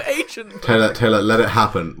went Taylor. with Agent. Taylor, let it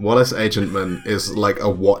happen. Wallace Agentman is like a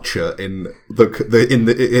watcher in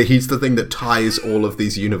he's the thing that ties all of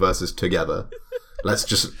these universes together. Let's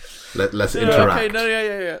interact.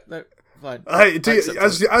 Okay, yeah. No, fine. Hey,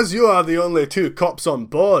 as you are the only two cops on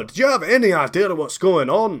board, do you have any idea of what's going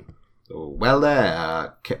on? Well,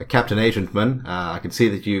 there, Captain Agentman. I can see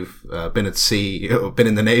that you've been at sea, been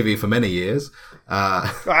in the Navy for many years.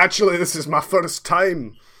 Actually, this is my first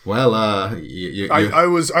time. Well, I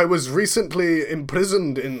was recently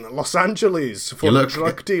imprisoned in Los Angeles for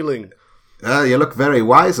drug dealing. You look very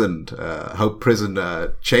wizened. Hope prison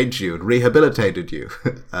changed you and rehabilitated you.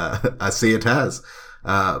 I see it has.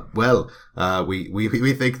 We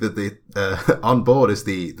think that the on board is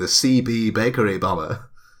the CB Bakery Bomber.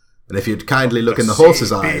 And if you'd kindly look in the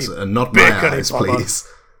horse's eyes and not my eyes, please.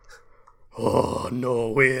 Oh,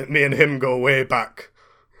 no, me and him go way back.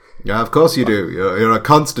 Yeah, of course you do. You're a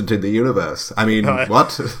constant in the universe. I mean,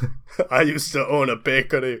 what? I used to own a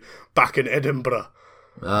bakery back in Edinburgh.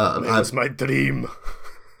 It was my dream.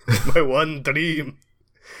 My one dream.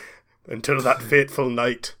 Until that fateful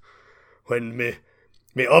night when me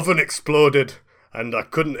oven exploded and I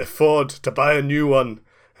couldn't afford to buy a new one,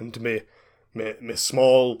 and me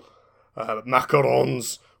small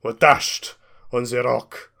macarons were dashed on the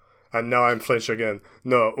rock, and now I'm French again.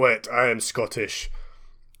 No, wait, I am Scottish.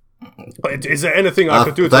 Wait, is there anything I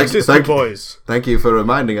could do to assist you boys? Thank you for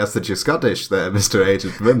reminding us that you're Scottish there, Mr.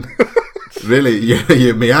 Agentman. Really,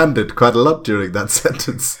 you meandered quite a lot during that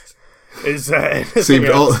sentence. Is there anything seemed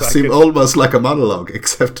almost like a monologue,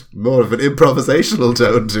 except more of an improvisational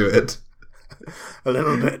tone to it. A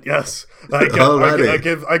little bit, yes. I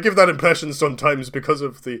give that impression sometimes because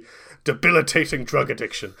of the debilitating drug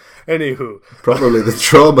addiction. Anywho. Probably the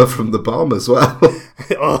trauma from the bomb as well.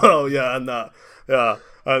 Oh, yeah, and that. Yeah,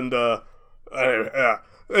 and, anyway, yeah.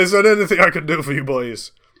 Is there anything I can do for you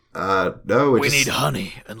boys? No, We need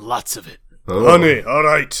honey, and lots of it. Oh. Honey, all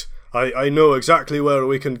right. I know exactly where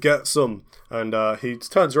we can get some. And he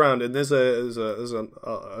turns around, and there's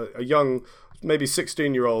a young, maybe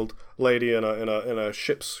 16-year-old lady in a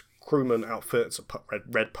ship's crewman outfit. It's a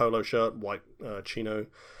red polo shirt, white chino,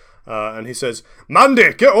 and he says,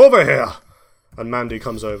 "Mandy, get over here!" And Mandy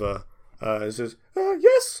comes over and says,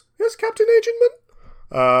 "Yes, Captain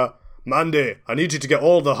Agentman. Mandy, I need you to get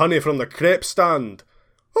all the honey from the crepe stand."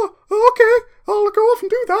 "Oh, okay, I'll go off and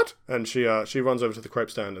do that." And she runs over to the crepe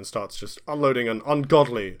stand and starts just unloading an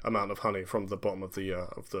ungodly amount of honey from the bottom of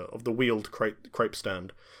the wheeled crepe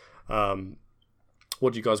stand.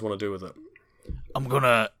 What do you guys want to do with it? I'm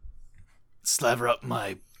gonna slaver up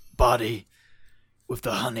my body with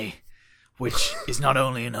the honey, which is not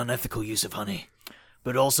only an unethical use of honey,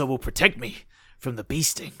 but also will protect me from the bee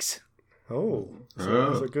stings. Oh,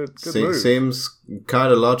 that's a good move. Seems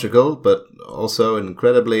kind of logical, but also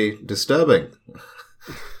incredibly disturbing.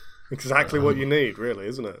 Exactly what you need, really,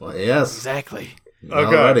 isn't it? Well, yes. Exactly. Okay.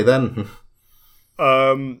 Alrighty then.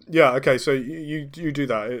 Yeah. Okay. So you do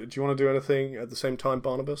that. Do you want to do anything at the same time,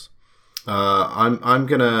 Barnabas? I'm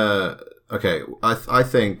gonna. Okay. I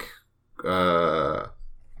think. I'm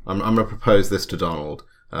gonna propose this to Donald.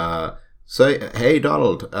 So, hey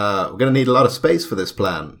Donald, we're gonna need a lot of space for this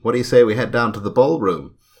plan. What do you say we head down to the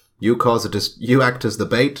ballroom? You you act as the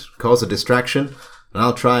bait, cause a distraction, and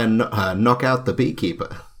I'll try and knock out the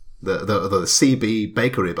beekeeper, the CB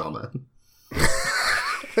bakery bomber.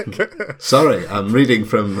 Sorry, I'm reading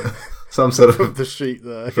from some sort of the sheet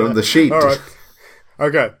there. From the sheet. All right.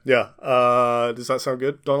 Okay. Yeah. Does that sound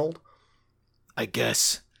good, Donald? I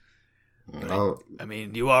guess. Oh. I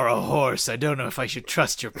mean, you are a horse. I don't know if I should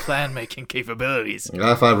trust your plan-making capabilities.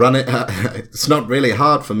 If I run it, it's not really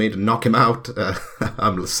hard for me to knock him out.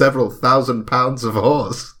 I'm several thousand pounds of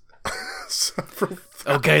horse.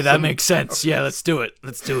 Okay, that makes sense. Yeah, let's do it.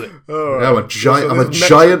 Let's do it. Right. I'm a giant. So I'm a there's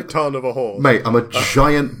giant ton of a horse, mate. I'm a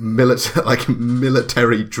giant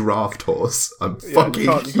military draft horse. I'm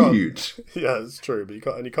fucking huge. Yeah, it's true, but you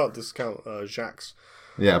can't discount Jacques.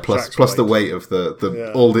 Yeah, plus Jacques the weight of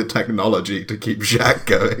the all the technology to keep Jacques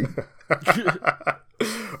going.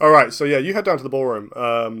 All right, so yeah, you head down to the ballroom.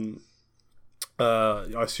 I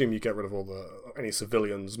assume you get rid of any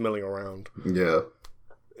civilians milling around. Yeah.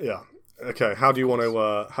 Yeah. Okay. How do you want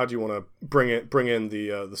to bring in the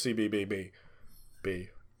CBBB?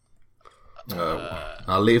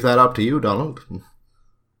 I'll leave that up to you, Donald.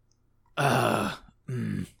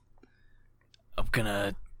 I'm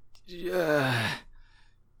gonna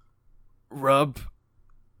rub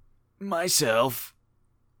myself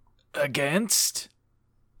against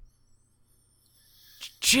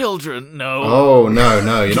children. No. Oh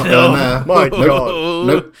no, you're not going there. My God.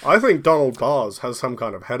 Nope. I think Donald Bars has some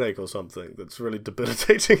kind of headache or something that's really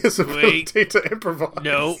debilitating his ability to improvise.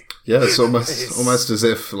 No. Yeah, it's almost as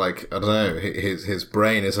if, like, I don't know, his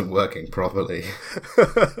brain isn't working properly.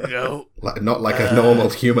 No. Not like a normal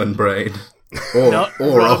human brain,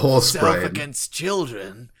 or a horse brain. Against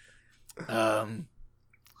children. I'm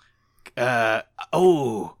gonna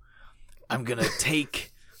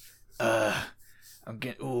take. What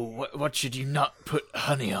should you not put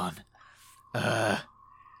honey on?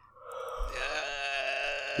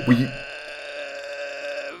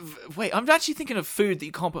 Wait, I'm actually thinking of food that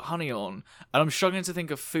you can't put honey on, and I'm struggling to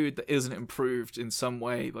think of food that isn't improved in some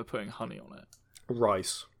way by putting honey on it.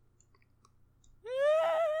 Rice.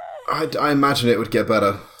 I imagine it would get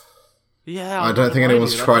better. Yeah, I don't think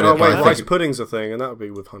anyone's tried it. Oh wait, but I rice think pudding's a thing, and that would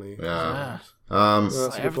be with honey. yeah. That's a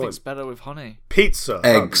good everything's point. better with honey. Pizza.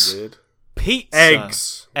 Eggs. That'd be weird. Pizza.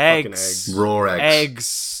 Eggs. Fucking Eggs. Raw eggs.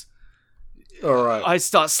 Eggs. All right. I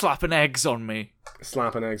start slapping eggs on me.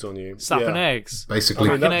 Slapping eggs on you. Slapping yeah. eggs. Basically,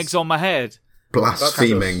 I mean, Slapping eggs on my head.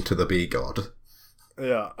 blaspheming to the bee god.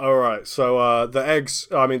 Yeah. All right. So the eggs.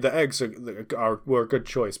 I mean, the eggs were a good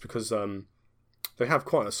choice because they have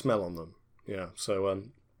quite a smell on them. Yeah. So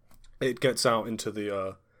it gets out into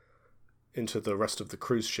the rest of the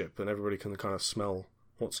cruise ship, and everybody can kind of smell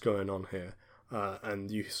what's going on here, and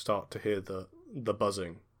you start to hear the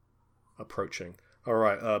buzzing approaching. All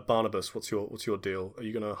right, Barnabas, what's your deal? Are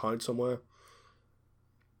you going to hide somewhere?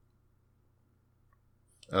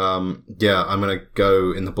 Yeah, I'm gonna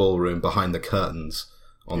go in the ballroom behind the curtains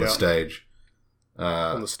on the stage.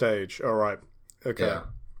 On the stage. All right. Okay. Yeah.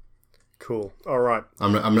 Cool. All right.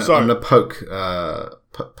 I'm gonna poke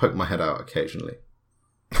my head out occasionally.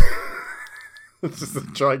 This is a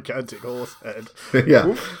gigantic horse head.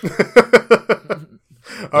 Yeah.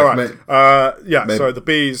 All right. Maybe. So the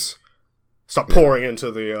bees start pouring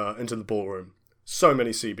into the ballroom. So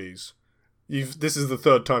many sea bees. This is the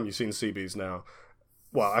third time you've seen sea bees now.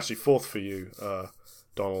 Well, actually, fourth for you,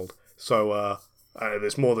 Donald. So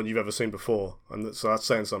there's more than you've ever seen before, and so that's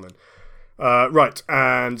saying something. Right,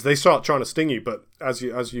 and they start trying to sting you, but as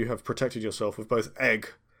you have protected yourself with both egg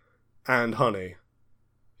and honey,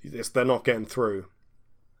 they're not getting through.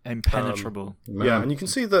 Impenetrable. Yeah, and you can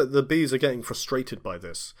see that the bees are getting frustrated by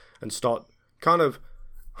this and start kind of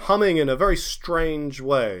humming in a very strange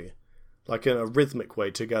way, like in a rhythmic way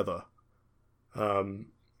together.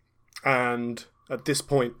 And at this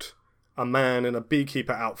point, a man in a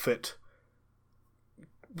beekeeper outfit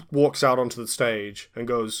walks out onto the stage and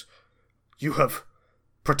goes, "You have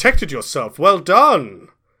protected yourself. Well done,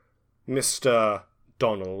 Mr.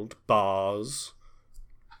 Donald Bars."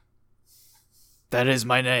 That is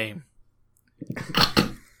my name.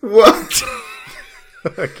 What?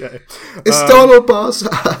 Okay. Is Donald Bars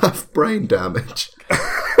have brain damage?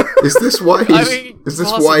 Is this why he's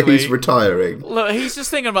possibly. retiring? Look, he's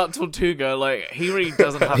just thinking about Tortuga. Like, he really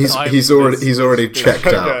doesn't have He's time. already checked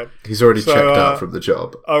out. Okay. He's already So, checked out from the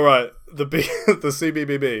job. All right, the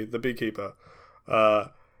CBBB, the beekeeper.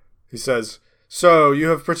 He says, "So you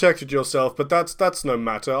have protected yourself, but that's no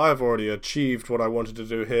matter. I have already achieved what I wanted to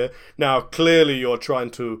do here. Now, clearly, you're trying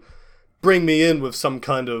to bring me in with some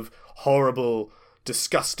kind of horrible,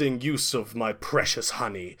 disgusting use of my precious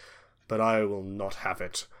honey, but I will not have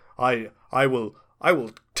it. I will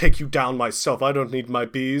take you down myself. I don't need my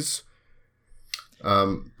bees."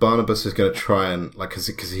 Barnabas is going to try and, because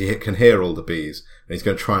he can hear all the bees, and he's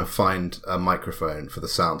going to try and find a microphone for the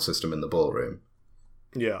sound system in the ballroom.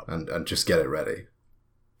 Yeah. And just get it ready.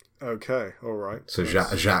 Okay. All right. So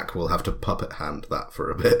Jacques will have to puppet hand that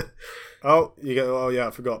for a bit. Oh, yeah,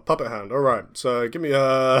 I forgot. Puppet hand. All right. So give me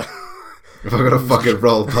a... If I'm going to fucking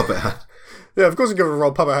roll puppet hand. Yeah, of course you're going to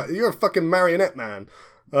roll puppet hand. You're a fucking marionette man.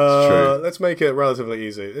 True. Let's make it relatively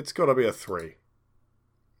easy. It's got to be a 3.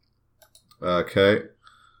 Okay.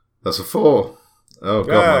 That's a 4. Oh, God,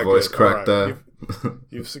 Yeah, my voice good. cracked All right. there.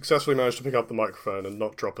 You've successfully managed to pick up the microphone and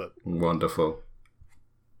not drop it. Wonderful.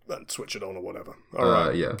 And switch it on or whatever. All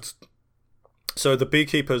right. Yeah. So the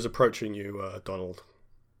beekeeper's approaching you, Donald.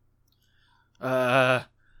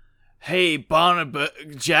 Hey, Barnabas,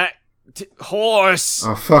 Jack, horse.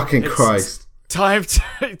 Oh, fucking It's- Christ.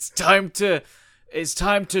 It's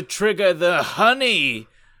time to trigger the honey.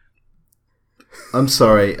 I'm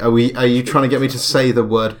sorry. Are you trying to get me to say the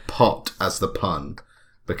word pot as the pun?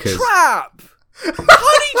 Because Trap!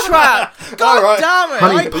 Honey trap! God All right. damn it!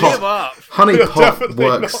 Honey I pot. give up. honey You're pot definitely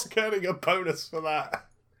works. not getting a bonus for that.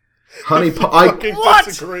 Honey pot. Fucking What?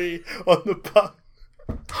 disagree on the pun.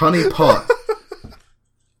 Honey pot.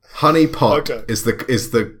 Honey pot Okay. is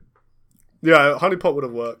the Yeah, honey pot would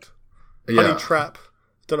have worked. yeah. Honey trap.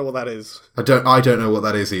 Don't know what that is. I don't know what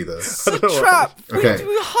that is either. It's a don't know what- trap Okay.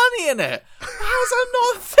 with honey in it. How's that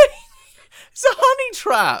not a thing? It's a honey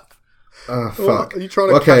trap. Fuck. Are you trying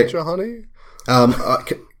to Okay. capture honey?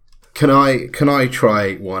 Can I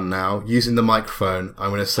try one now using the microphone?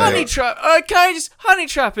 I'm going to say Honey trap. Honey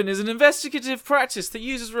trapping is an investigative practice that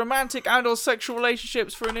uses romantic and/or sexual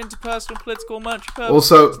relationships for an interpersonal, political, or monetary purpose.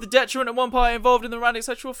 Also- to the detriment of one party involved in the romantic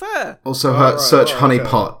sexual affair. also Alright, search honey okay.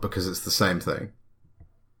 pot because it's the same thing.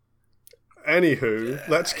 Anywho,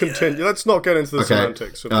 let's continue. Let's not get into the Okay,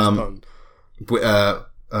 semantics of this pun.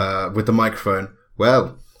 With the microphone.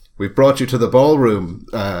 Well, we've brought you to the ballroom,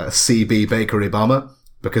 CB Bakery Bomber,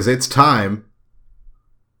 because it's time.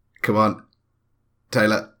 Come on,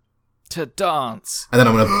 Taylor. To dance. And then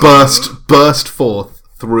I'm going to burst forth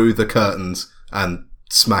through the curtains and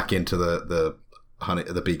smack into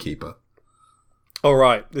the beekeeper. All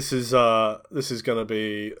right, this is going to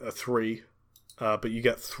be a 3, but you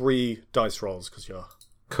get 3 dice rolls because you're doing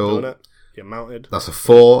Cool. it. You're mounted. That's a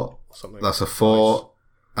 4. Or something. That's a 4,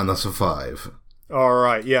 and that's a 5. All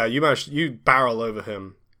right, yeah, you barrel over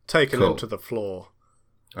him, taking him Cool. to the floor.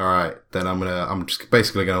 All right, then I'm just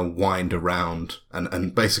basically gonna wind around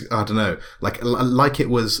and basically I don't know, like it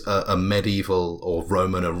was a medieval or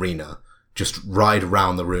Roman arena, just ride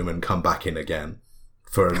around the room and come back in again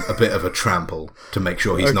for a bit of a trample to make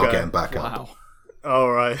sure he's not Okay. getting back up. Wow.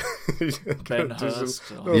 All right. Ben Do Hurst.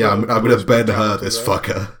 some- Yeah, I'm gonna Ben Hur this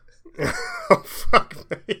fucker. Oh, fuck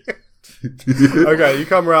me. Okay, you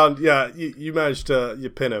come around. Yeah, you managed to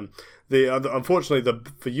pin him. Unfortunately,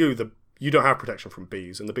 for you, you don't have protection from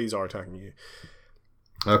bees, and the bees are attacking you.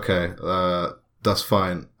 Okay, that's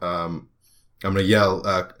fine. I'm gonna yell,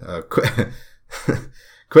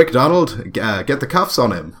 quick, Donald, get the cuffs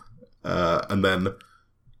on him. and then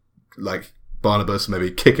like Barnabas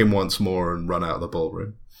maybe kick him once more and run out of the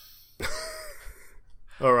ballroom.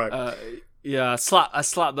 All right. Yeah, I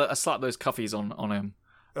slap those cuffies on him.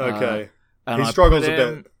 Okay. And He I struggles put a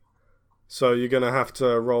him- bit. So you're gonna have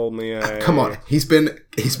to roll me a. Come on, he's been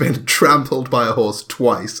trampled by a horse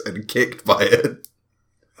twice and kicked by it.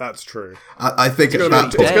 That's true. I think It's at gonna,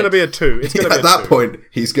 that be, point, it's gonna be a 2. It's gonna be at a that 2. point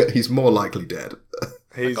he's more likely dead.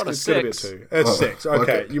 He's got a it's gonna be a 6. 2. It's Oh, 6. Okay.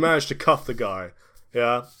 okay. You managed to cuff the guy.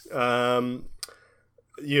 Yeah.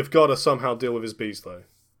 You've got to somehow deal with his bees though,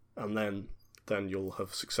 and then you'll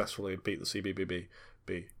have successfully beat the CBBB.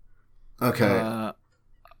 Okay.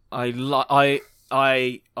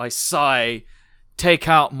 I sigh, take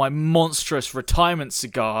out my monstrous retirement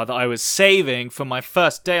cigar that I was saving for my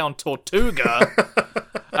first day on Tortuga,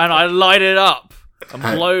 and I light it up and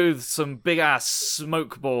blow some big ass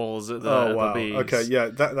smoke balls at the bees. Okay, yeah,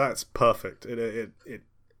 that's perfect. It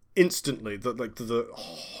instantly the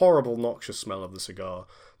horrible noxious smell of the cigar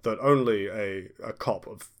that only a cop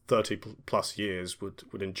of 30 plus years would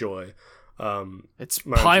enjoy. It's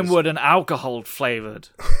manages- pine wood and alcohol flavored.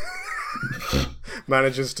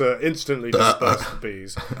 Manages to instantly disperse the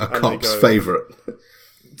bees. A and cop's they go favourite.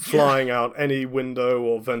 flying out any window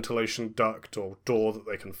or ventilation duct or door that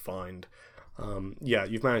they can find. Yeah,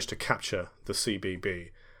 you've managed to capture the CBB.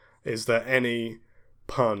 Is there any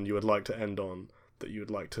pun you would like to end on that you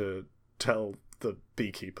would like to tell the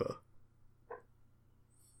beekeeper?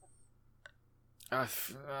 I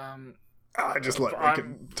just like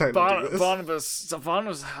making Taylor do this. Barnabas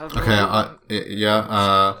had Okay, up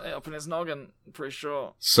in his noggin, I'm pretty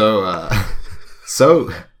sure. so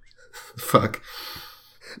fuck.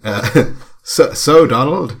 So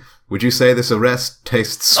Donald, would you say this arrest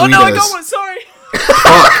tastes sweet Oh no, I as... got one, sorry!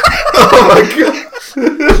 Oh my god!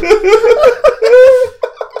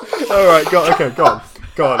 All right,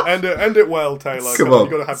 go on. End it well, Taylor. Come on.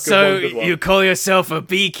 You gotta have So good one. you call yourself a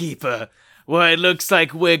beekeeper? Well, it looks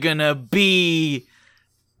like we're gonna be.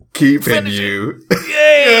 Keeping you.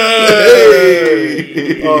 Yay!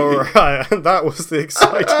 All right, and that was the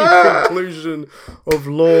exciting conclusion of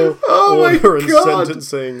Law, Oh my Order, and God.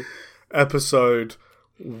 Sentencing, episode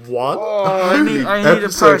 1. I need a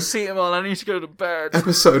paracetamol, I need to go to bed.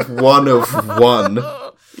 Episode 1 of 1.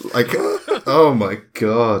 Like, oh my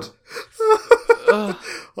god. I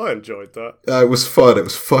enjoyed that. It was fun. It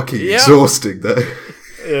was fucking exhausting though.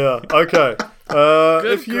 Yeah. Okay.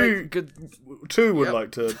 If you good. too would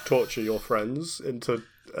like to torture your friends into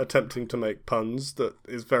attempting to make puns, that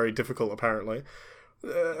is very difficult apparently.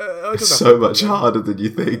 So much harder than you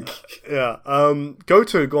think. Yeah. Go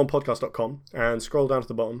to goonpodcast.com and scroll down to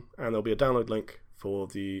the bottom, and there'll be a download link for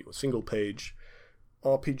the single page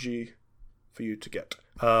RPG for you to get.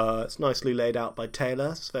 It's nicely laid out by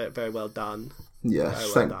Taylor. It's very, very well done. Yes, Very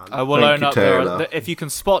well thank done. I will Thank own you, up Taylor. that if you can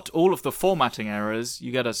spot all of the formatting errors,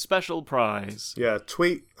 you get a special prize. Yeah,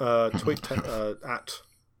 tweet at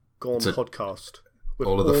Gone So, Podcast with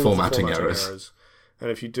all of the formatting errors. And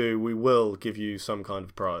if you do, we will give you some kind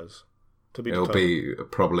of prize. To be It'll determined. be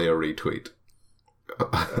probably a retweet.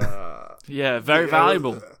 Yeah, very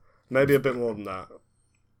valuable. Maybe a bit more than that.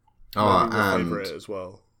 Oh, Maybe your and favourite as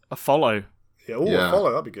well. A follow. Yeah, ooh, Yeah. a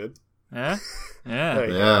follow, that'd be good. Yeah? Yeah. There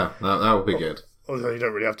you go. yeah, that would be good. Although you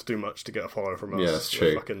don't really have to do much to get a follow from us. Yeah, that's We're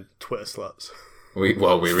true. fucking Twitter sluts. We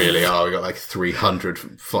really are. We got like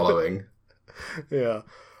 300 following. Yeah.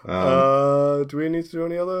 Do we need to do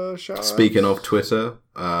any other shout-outs? Speaking of Twitter,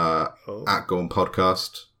 at Gorm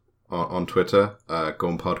Podcast on Twitter,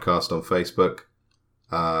 Gorm Podcast on Facebook.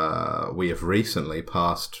 We have recently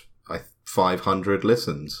passed 500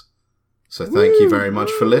 listens. So thank you very much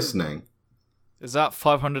for listening. Is that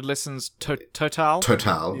 500 listens total?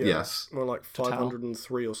 Total, Yeah. yes. More like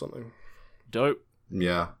 503 or something. Dope.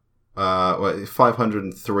 Yeah.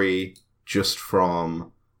 503 just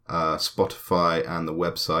from Spotify and the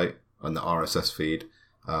website and the RSS feed.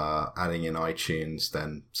 Adding in iTunes,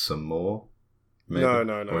 then some more. Maybe? No.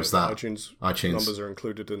 Or is that iTunes iTunes? numbers are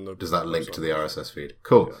included in the. Does that link to the RSS feed?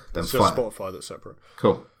 Cool. Then It's just Spotify that's separate.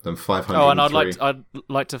 Cool. Then 503. Oh, and I'd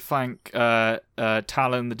like to thank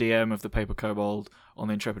Talon, the DM of the Paper Kobold on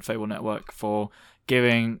the Intrepid Fable Network, for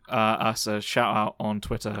giving us a shout out on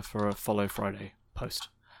Twitter for a Follow Friday post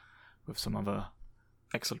with some other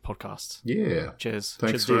excellent podcasts. Yeah. Cheers.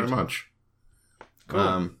 Thanks Cheers, very dude. much.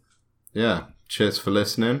 Cool. Yeah. Cheers for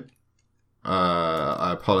listening.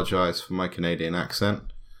 I apologise for my Canadian accent.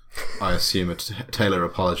 I assume Taylor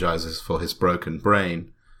apologises for his broken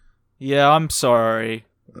brain. Yeah, I'm sorry.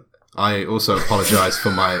 I also apologise for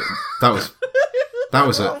my. That was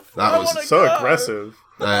So aggressive.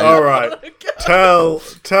 All right.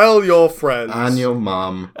 Tell your friends And your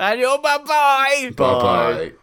mum. And you're bye-bye. Bye bye.